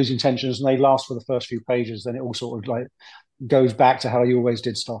start off with those intentions and they last for the first few pages. Then it all sort of goes back to how you always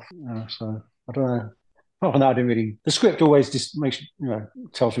did stuff. So I don't know. Well, no, I didn't really. The script always just makes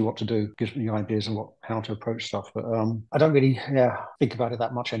tells me what to do, gives me ideas of how to approach stuff. But I don't really think about it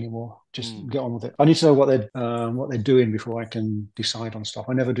that much anymore. Just get on with it. I need to know what they're doing before I can decide on stuff.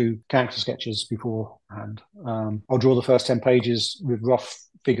 I never do character sketches beforehand. I'll draw the first 10 pages with rough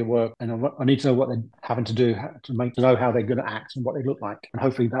figure work, and I need to know what they're having to do to know how they're going to act and what they look like. And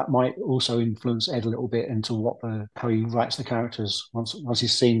hopefully that might also influence Ed a little bit into how he writes the characters once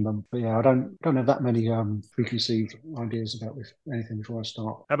he's seen them. But I don't have that many preconceived ideas about anything before I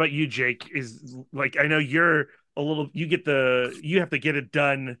start. How about you, Jake? I know you're you have to get it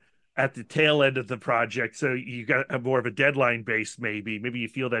done at the tail end of the project, so you got more of a deadline base. Maybe you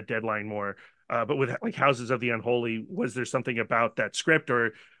feel that deadline more. But with like Houses of the Unholy, was there something about that script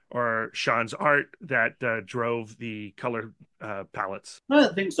or Sean's art that drove the color palettes? I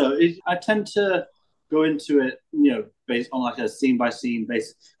don't think so. I tend to go into it, based on like a scene by scene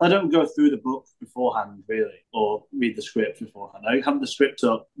basis. I don't go through the book beforehand, really, or read the script beforehand. I have the script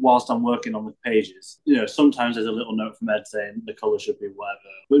up whilst I'm working on the pages. Sometimes there's a little note from Ed saying the color should be whatever,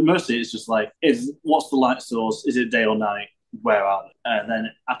 but mostly it's just like, what's the light source? Is it day or night? Where are they? And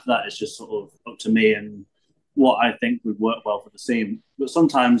then after that, it's just sort of up to me and what I think would work well for the scene. But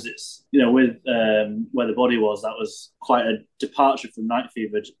sometimes it's, with Where the Body Was, that was quite a departure from Night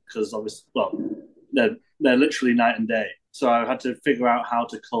Fever, because obviously, well, they're literally night and day. So I had to figure out how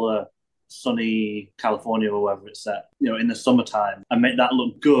to color sunny California or wherever it's set, in the summertime, and make that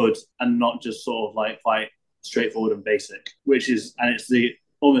look good and not just sort of like quite straightforward and basic, it's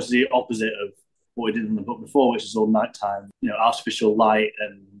almost the opposite of what we did in the book before, which is all nighttime, artificial light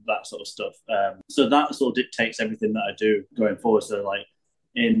and that sort of stuff. So that sort of dictates everything that I do going forward. So like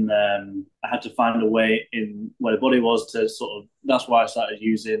I had to find a way in Where the Body Was to sort of, that's why I started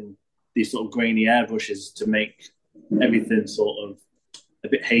using these sort of grainy airbrushes to make everything sort of a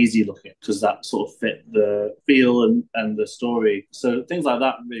bit hazy looking, because that sort of fit the feel and the story. So things like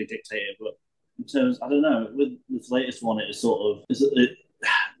that really dictate it. But in terms, I don't know, with this latest one, it's sort of,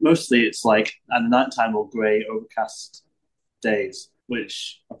 mostly it's like at the nighttime or grey, overcast days,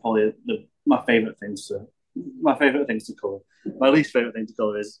 which are probably my favourite things to colour. My least favourite thing to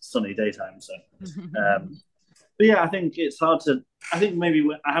colour is sunny daytime. So, but yeah, I think it's hard to. I think maybe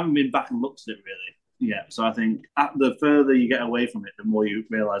I haven't been back and looked at it really yet. So I think the further you get away from it, the more you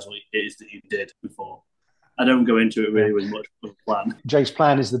realise what it is that you did before. I don't go into it really with much of a plan. Jake's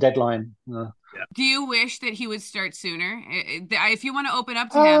plan is the deadline. Yeah. Do you wish that he would start sooner? If you want to open up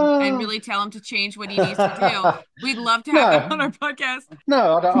to him and really tell him to change what he needs to do, we'd love to have him on our podcast.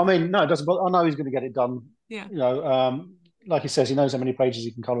 No, it doesn't. I know he's going to get it done. Yeah. Like he says, he knows how many pages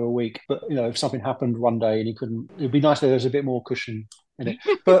he can colour a week. But if something happened one day and he couldn't, it'd be nice if there was a bit more cushion in it.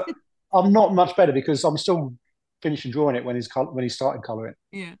 But I'm not much better because I'm still finishing drawing it when he started colouring.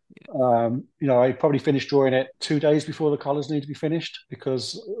 Yeah. I probably finished drawing it 2 days before the colours need to be finished,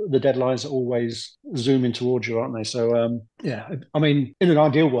 because the deadlines are always zooming towards you, aren't they? So I mean, in an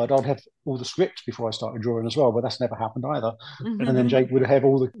ideal world, I'd have all the scripts before I started drawing as well, but that's never happened either. Mm-hmm. And then Jake would have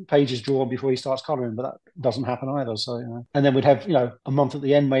all the pages drawn before he starts colouring, but that doesn't happen either. So and then we'd have a month at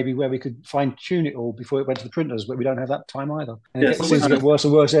the end maybe where we could fine tune it all before it went to the printers, but we don't have that time either. And it seems to get worse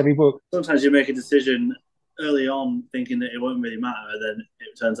and worse every book. Sometimes you make a decision early on thinking that it won't really matter, then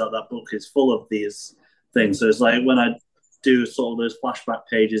it turns out that book is full of these things. So it's like when I do sort of those flashback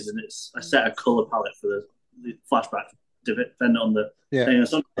pages, and I set a colour palette for the flashback depending on the thing. And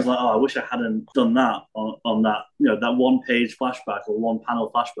sometimes I was like, I wish I hadn't done that on that, that one page flashback or one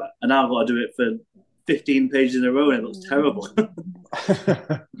panel flashback. And now I've got to do it for 15 pages in a row and it looks terrible.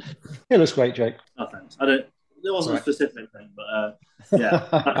 It looks great, Jake. Oh, thanks. There wasn't a specific thing, but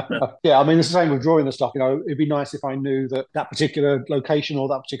yeah. Yeah, I mean, it's the same with drawing the stuff. It'd be nice if I knew that particular location or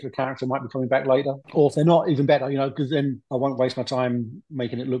that particular character might be coming back later. Or if they're not, even better, because then I won't waste my time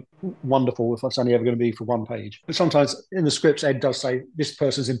making it look wonderful if it's only ever going to be for one page. But sometimes in the scripts, Ed does say, this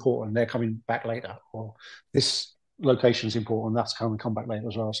person's important, they're coming back later. Or this location is important, that's going to come back later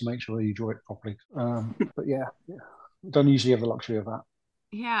as well. So make sure you draw it properly. But yeah, don't usually have the luxury of that.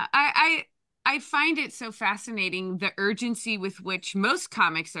 Yeah, I find it so fascinating, the urgency with which most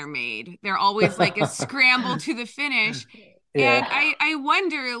comics are made. They're always like a scramble to the finish. Yeah. And I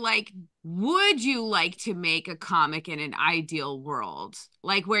wonder, would you like to make a comic in an ideal world?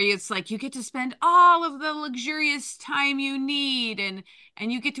 Like where it's like you get to spend all of the luxurious time you need and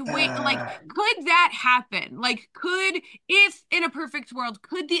you get to wait. Could that happen? If in a perfect world,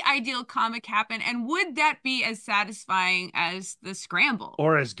 could the ideal comic happen? And would that be as satisfying as the scramble?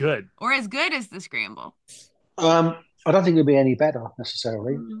 Or as good? Or as good as the scramble? I don't think it'll be any better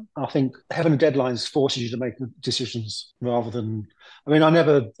necessarily. Mm-hmm. I think having deadlines forces you to make decisions rather than. I mean, I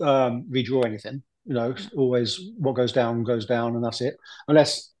never redraw anything. Always what goes down, and that's it.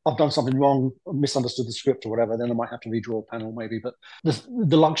 Unless I've done something wrong, misunderstood the script or whatever, then I might have to redraw a panel maybe. But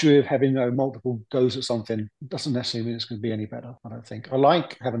the luxury of having multiple goes at something doesn't necessarily mean it's going to be any better, I don't think. I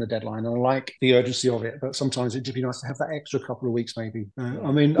like having a deadline and I like the urgency of it, but sometimes it'd just be nice to have that extra couple of weeks maybe.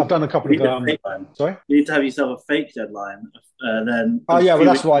 I mean, I've done a couple of... Sorry? You need to have yourself a fake deadline, then Oh yeah, well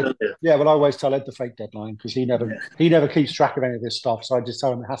that's why. earlier. Yeah, well I always tell Ed the fake deadline because he never keeps track of any of this stuff. So I just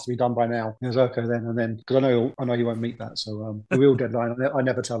tell him it has to be done by now. He goes okay then, and then because I know you won't meet that. So the real deadline, I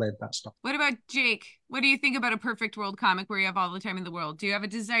never tell Ed that stuff. What about Jake? What do you think about a perfect world comic where you have all the time in the world? Do you have a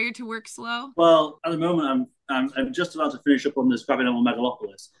desire to work slow? Well, at the moment, I'm just about to finish up on this graphic novel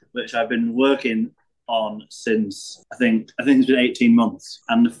Megalopolis, which I've been working on since I think it's been 18 months,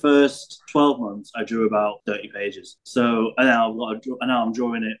 and the first 12 months I drew about 30 pages. So and now I'm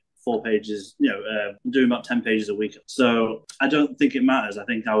drawing it 4 pages. I'm doing about 10 pages a week. So I don't think it matters. I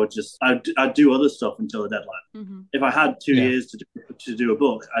think I'd do other stuff until the deadline. Mm-hmm. If I had 2 years to do a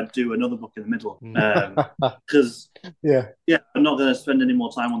book, I'd do another book in the middle. Because I'm not going to spend any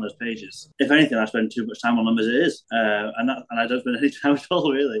more time on those pages. If anything, I spend too much time on them as it is, and I don't spend any time at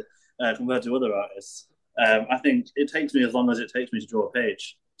all really. Compared to other artists, I think it takes me as long as it takes me to draw a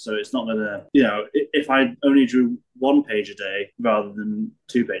page. So it's not gonna, if I only drew 1 page a day rather than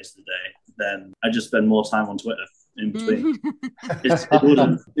 2 pages a day, then I just spend more time on Twitter in between. I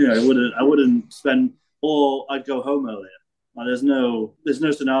wouldn't spend, or I'd go home earlier. Like, there's no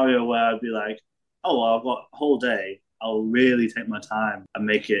scenario where I'd be like, oh, well, I've got a whole day. I'll really take my time and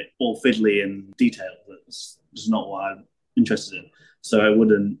make it all fiddly and detailed. That's just not what I'm interested in. So I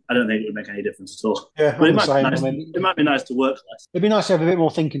don't think it would make any difference at all. Yeah, but it might be nice to work less. It'd be nice to have a bit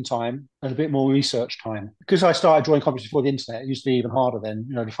more thinking time and a bit more research time. Because I started drawing comics before the internet, it used to be even harder then,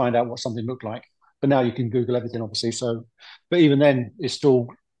 to find out what something looked like. But now you can Google everything, obviously. So, but even then, it still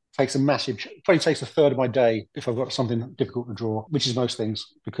takes probably takes a third of my day if I've got something difficult to draw, which is most things,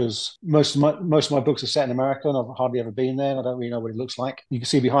 because most of my books are set in America and I've hardly ever been there and I don't really know what it looks like. You can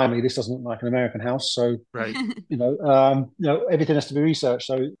see behind me, this doesn't look like an American house. So, right. Everything has to be researched.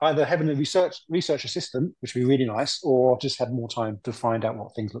 So either having a research assistant, which would be really nice, or just had more time to find out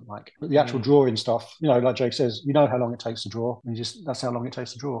what things look like. But the actual drawing stuff, like Jake says, how long it takes to draw. And that's how long it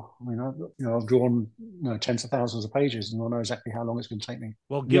takes to draw. I've drawn tens of thousands of pages and I know exactly how long it's going to take me.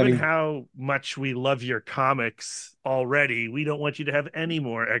 Well, given how much we love your comics already, we don't want you to have any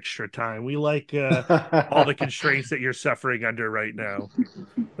more extra time. We like all the constraints that you're suffering under right now.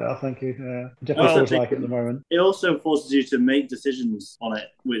 Well, thank you. It definitely feels like it at the moment. It also forces you to make decisions on it,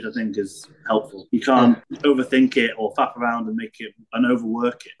 which I think is helpful. You can't overthink it or faff around and make it and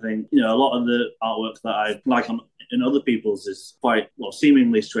overwork it. I think a lot of the artwork that I like in other people's is quite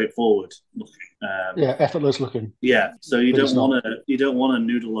seemingly straightforward looking. Effortless looking. Yeah, so you don't want to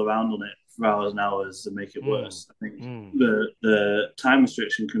noodle around on it for hours and hours and make it worse. I think the time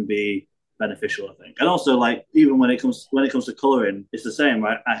restriction can be beneficial, I think. And also, like, even when it comes to coloring, it's the same,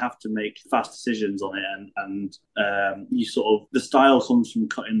 right? I have to make fast decisions on it, and you sort of, the style comes from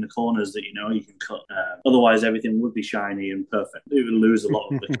cutting the corners that you can cut. Otherwise, everything would be shiny and perfect. It would lose a lot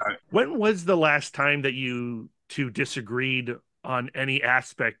of the character. When was the last time that you two disagreed on any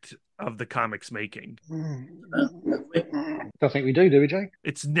aspect of the comics making? Don't think we do we, Jake?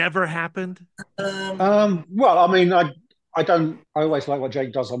 It's never happened? Well, I mean, I always like what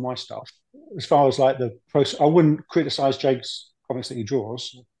Jake does on my stuff. As far as like the process, I wouldn't criticize Jake's comics that he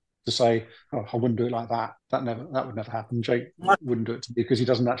draws to say, oh, I wouldn't do it like that. That would never happen. Jake wouldn't do it to me because he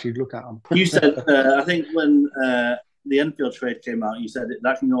doesn't actually look at them. You said, I think when the Enfield trade came out, you said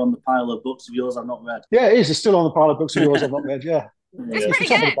that can go on the pile of books of yours I've not read. Yeah, it is. It's still on the pile of books of yours I've not read, yeah. It's pretty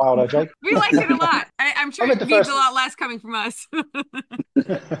good. The pile, though, Jake. We liked it a lot. I'm sure it means a lot less coming from us. I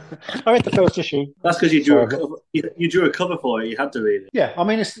read the first issue. That's because you drew a cover for it. You had to read it. Yeah, I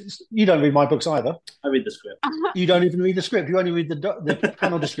mean, you don't read my books either. I read the script. You don't even read the script. You only read the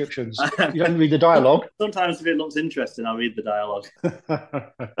panel descriptions. You don't read the dialogue. Sometimes if it looks interesting, I'll read the dialogue.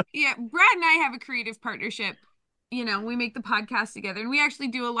 Yeah, Brad and I have a creative partnership. We make the podcast together and we actually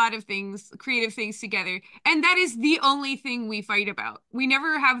do a lot of creative things together. And that is the only thing we fight about. We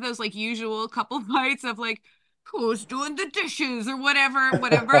never have those like usual couple fights of like, who's doing the dishes or whatever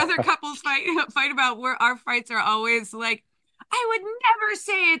other couples fight about, where our fights are always like, I would never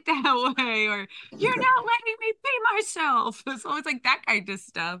say it that way, or you're not letting me be myself. It's always like that kind of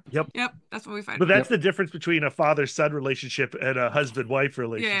stuff. Yep. That's what we find. But that's the difference between a father-son relationship and a husband-wife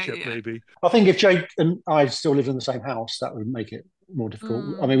relationship, maybe. I think if Jake and I still lived in the same house, that would make it more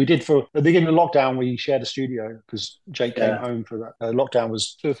difficult. I mean, we did for the beginning of lockdown, we shared a studio because Jake came home for that. Lockdown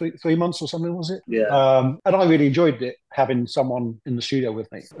was 2 or 3 months or something, was it? Yeah. And I really enjoyed it, having someone in the studio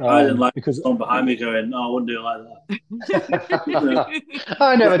with me. I didn't like because someone behind me going, "Oh, I wouldn't do it like that."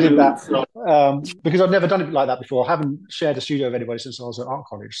 I never did that because I've never done it like that before. I haven't shared a studio with anybody since I was at art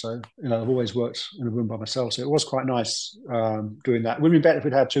college, so I've always worked in a room by myself. So it was quite nice doing that. It would be better if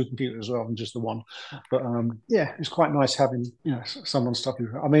we'd had 2 computers rather than just the one. But it's quite nice having someone stuck in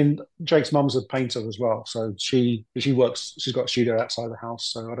her. I mean, Jake's mum's a painter as well, so she works. She's got a studio outside the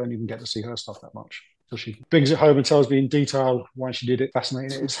house, so I don't even get to see her stuff that much. So she brings it home and tells me in detail why she did it.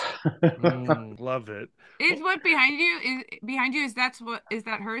 Fascinating it is. Love it. Is what behind you is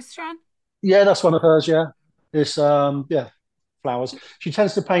that hers, Sean? Yeah, that's one of hers. Yeah, it's yeah, flowers. She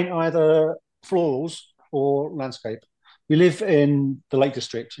tends to paint either florals or landscape. We live in the Lake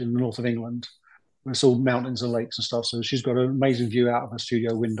District in the north of England. It's all mountains and lakes and stuff. So she's got an amazing view out of her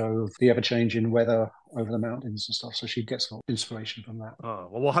studio window of the ever-changing weather over the mountains and stuff. So she gets inspiration from that. Oh,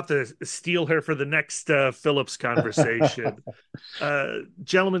 well, we'll have to steal her for the next Phillips conversation.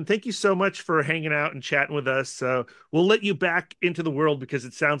 Gentlemen, thank you so much for hanging out and chatting with us. We'll let you back into the world because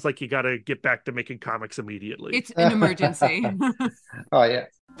it sounds like you got to get back to making comics immediately. It's an emergency. Oh, yeah.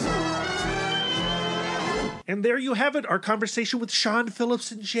 And there you have it, our conversation with Sean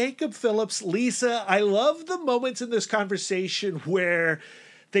Phillips and Jacob Phillips. Lisa, I love the moments in this conversation where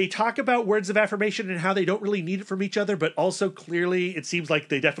they talk about words of affirmation and how they don't really need it from each other, but also clearly it seems like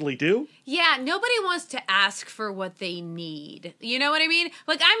they definitely do. Yeah, nobody wants to ask for what they need. You know what I mean?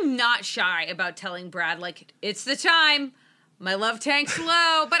 Like, I'm not shy about telling Brad, like, it's the time. My love tank's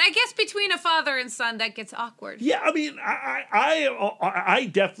low, but I guess between a father and son, that gets awkward. Yeah, I mean, I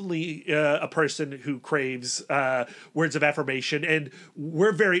definitely a person who craves words of affirmation, and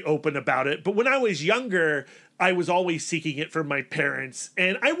we're very open about it. But when I was younger, I was always seeking it from my parents,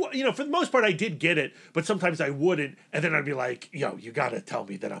 and for the most part, I did get it, but sometimes I wouldn't, and then I'd be like, yo, you gotta tell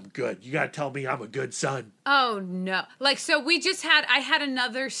me that I'm good. You gotta tell me I'm a good son. Oh, no. Like, so I had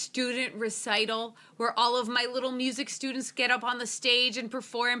another student recital where all of my little music students get up on the stage and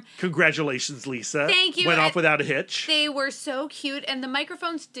perform. Congratulations, Lisa. Thank you. Went off without a hitch. They were so cute, and the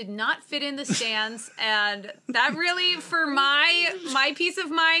microphones did not fit in the stands, and that really, for my peace of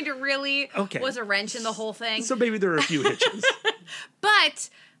mind, really was a wrench in the whole thing. So maybe there are a few hitches. But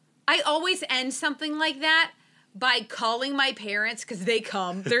I always end something like that by calling my parents, because they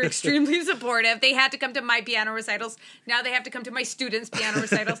come. They're extremely supportive. They had to come to my piano recitals. Now they have to come to my students' piano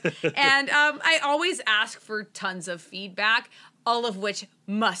recitals. And I always ask for tons of feedback, all of which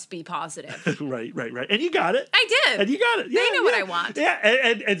must be positive. Right. And you got it. I did. And you got it. Yeah, they know what I want. Yeah,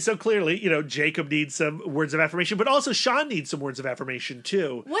 and so clearly, Jacob needs some words of affirmation, but also Sean needs some words of affirmation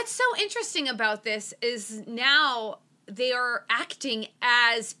too. What's so interesting about this is now they are acting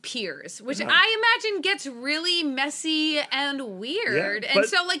as peers, which I imagine gets really messy and weird. Yeah, and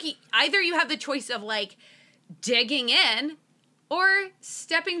so, like, either you have the choice of, like, digging in or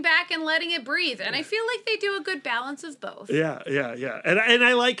stepping back and letting it breathe. And I feel like they do a good balance of both. Yeah. And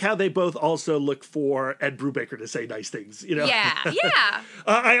I like how they both also look for Ed Brubaker to say nice things, Yeah.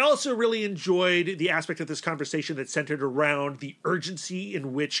 I also really enjoyed the aspect of this conversation that centered around the urgency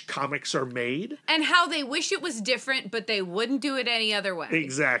in which comics are made. And how they wish it was different, but they wouldn't do it any other way.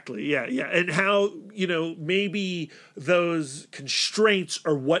 Exactly, yeah. And how, maybe those constraints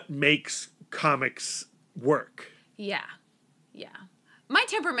are what makes comics work. Yeah. My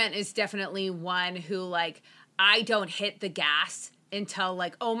temperament is definitely one who, like, I don't hit the gas until,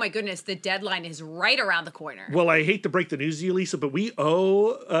 like, oh my goodness, the deadline is right around the corner. Well, I hate to break the news to you, Lisa, but we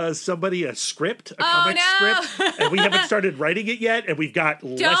owe somebody a script, a comic script, and we haven't started writing it yet, and we've got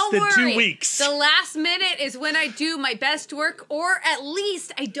less than 2 weeks. The last minute is when I do my best work, or at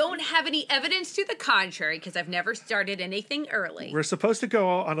least I don't have any evidence to the contrary, because I've never started anything early. We're supposed to go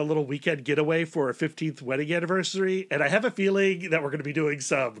on a little weekend getaway for our 15th wedding anniversary, and I have a feeling that we're going to be doing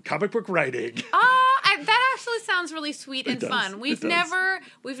some comic book writing. That actually sounds really sweet and fun. We've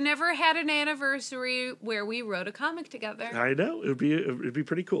never had an anniversary where we wrote a comic together. I know. It'd be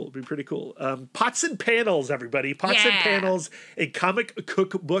pretty cool. Pots and Panels, everybody. Pots and Panels, a comic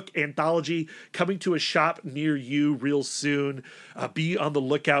cookbook anthology coming to a shop near you real soon. Be on the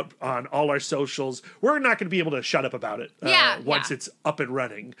lookout on all our socials. We're not going to be able to shut up about it once it's up and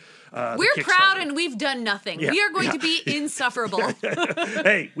running. We're proud and we've done nothing. We are going to be insufferable.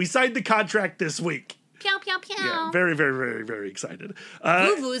 Hey, we signed the contract this week. Pew, pew, pew. Yeah, very, very, very, very excited.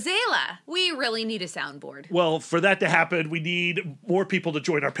 Vuvuzela. We really need a soundboard. Well, for that to happen, we need more people to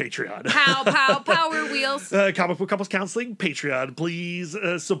join our Patreon. Pow, pow, power wheels. Comic Book Couples Counseling Patreon. Please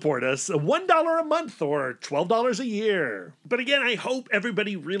support us. $1 a month or $12 a year. But again, I hope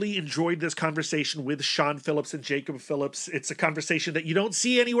everybody really enjoyed this conversation with Sean Phillips and Jacob Phillips. It's a conversation that you don't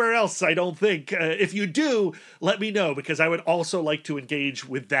see anywhere else, I don't think. If you do, let me know, because I would also like to engage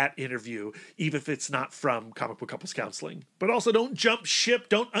with that interview, even if it's not from Comic Book Couples Counseling. But also don't jump ship,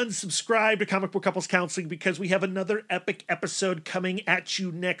 don't unsubscribe to Comic Book Couples Counseling, because we have another epic episode coming at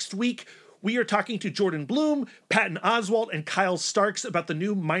you next week. we are talking to Jordan Bloom, Patton Oswalt, and Kyle Starks about the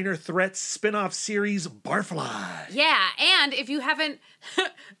new Minor Threats spin-off series, Barfly. Yeah, and if you haven't,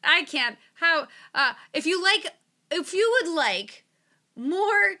 if you would like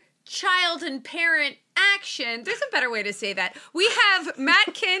more child and parent action, there's a better way to say that. We have Matt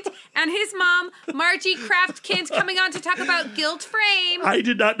Kint and his mom, Margie Kraft Kint, coming on to talk about Guilt Frame. I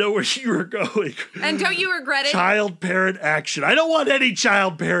did not know where you were going. And don't you regret it? Child parent action. I don't want any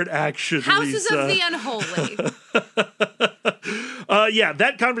child parent action, Houses Lisa. of the Unholy. Yeah,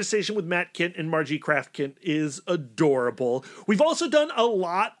 that conversation with Matt Kint and Margie Kraft Kint is adorable. We've also done a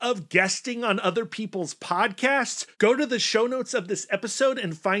lot of guesting on other people's podcasts. Go to the show notes of this episode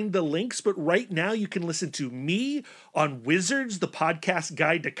and find the links, but right now you can listen to me on Wizards, the podcast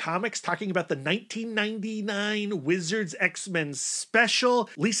guide to comics, talking about the 1999 Wizards X-Men special.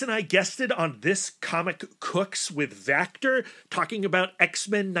 Lisa and I guested on This Comic Cooks with Vactor, talking about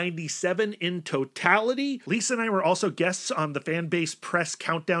X-Men 97 in totality. Lisa and I were also guests on the Fanbase Press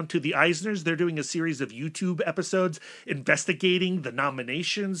Countdown to the Eisners. They're doing a series of YouTube episodes investigating the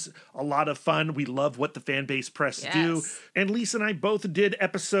nominations. A lot of fun. We love what the Fanbase Press do. And Lisa and I both did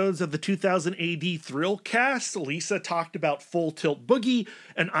episodes of the 2000 AD Thrillcast. Lisa talked about Full Tilt Boogie,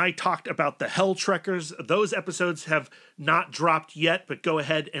 and I talked about the Hell Trekkers. Those episodes have not dropped yet, but go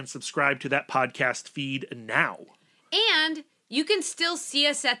ahead and subscribe to that podcast feed now. And you can still see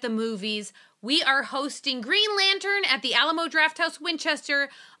us at the movies. We are hosting Green Lantern at the Alamo Drafthouse Winchester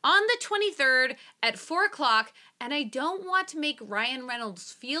on the 23rd at 4 o'clock. And I don't want to make Ryan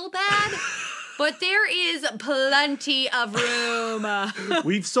Reynolds feel bad, but there is plenty of room.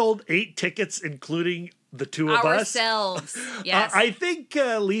 We've sold 8 tickets, including the two of ourselves. Yes. I think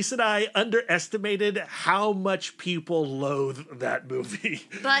Lisa and I underestimated how much people loathe that movie.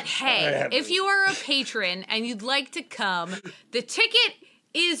 But hey, if you are a patron and you'd like to come, the ticket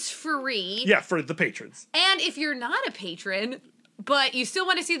is free. Yeah, for the patrons. And if you're not a patron, but you still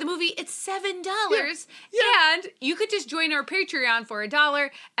want to see the movie, it's $7. Yeah. And you could just join our Patreon for $1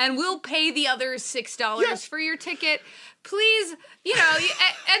 and we'll pay the other $6 for your ticket. Please,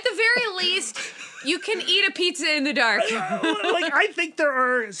 at the very least, you can eat a pizza in the dark. I think there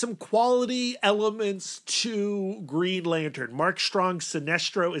are some quality elements to Green Lantern. Mark Strong's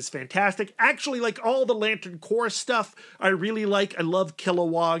Sinestro is fantastic. Actually, all the Lantern Corps stuff, I really like. I love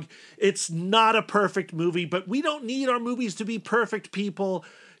Kilowog. It's not a perfect movie, but we don't need our movies to be perfect, people.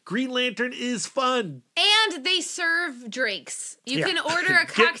 Green Lantern is fun. And they serve drinks. You can order a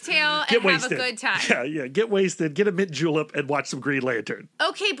cocktail and have a good time. Yeah, get wasted, get a mint julep, and watch some Green Lantern.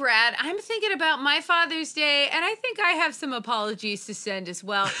 Okay, Brad, I'm thinking about my Father's Day, and I think I have some apologies to send as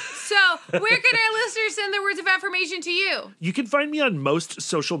well. So, where can our listeners send their words of affirmation to you? You can find me on most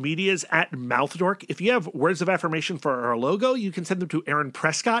social medias at Mouthdork. If you have words of affirmation for our logo, you can send them to Aaron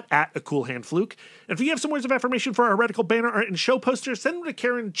Prescott at A Cool Hand Fluke. And if you have some words of affirmation for our heretical banner art and show poster, send them to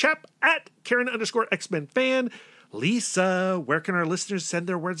Karen Chapp at Karen_X-Men fan. Lisa, where can our listeners send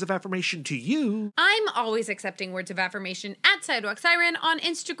their words of affirmation to you? I'm always accepting words of affirmation at Sidewalk Siren on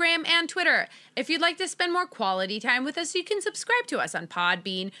Instagram and Twitter. If you'd like to spend more quality time with us, you can subscribe to us on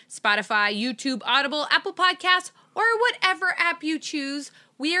Podbean, Spotify, YouTube, Audible, Apple Podcasts, or whatever app you choose.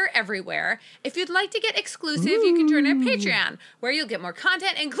 We're everywhere. If you'd like to get exclusive, you can join our Patreon, where you'll get more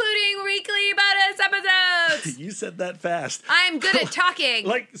content, including weekly bonus episodes. You said that fast. I'm good at talking.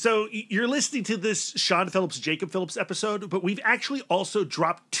 So you're listening to this Sean Phillips, Jacob Phillips episode, but we've actually also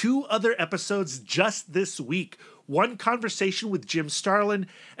dropped 2 other episodes just this week. One conversation with Jim Starlin,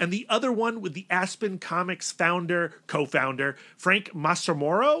 and the other one with the Aspen Comics co-founder, Frank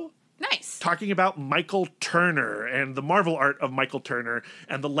Mastromoro. Nice. Talking about Michael Turner and the Marvel art of Michael Turner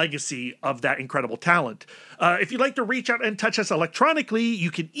and the legacy of that incredible talent. If you'd like to reach out and touch us electronically, you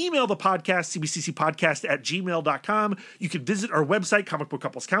can email the podcast, cbccpodcast@gmail.com. You can visit our website,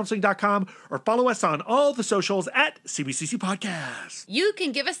 comicbookcouplescounseling.com, or follow us on all the socials at CBCC Podcast. You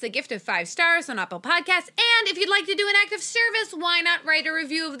can give us the gift of 5 stars on Apple Podcasts, and if you'd like to do an act of service, why not write a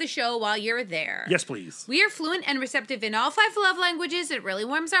review of the show while you're there? Yes, please. We are fluent and receptive in all 5 love languages. It really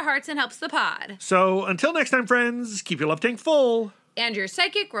warms our hearts and helps the pod. So until next time, friends, keep your love tank full. And your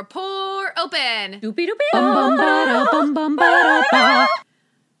psychic rapport open. Doopy doopy bum bum bum bum ba.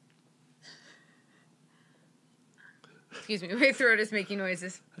 Excuse me, my throat is making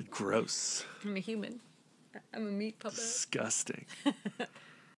noises. Gross. I'm a human. I'm a meat puppet. Disgusting.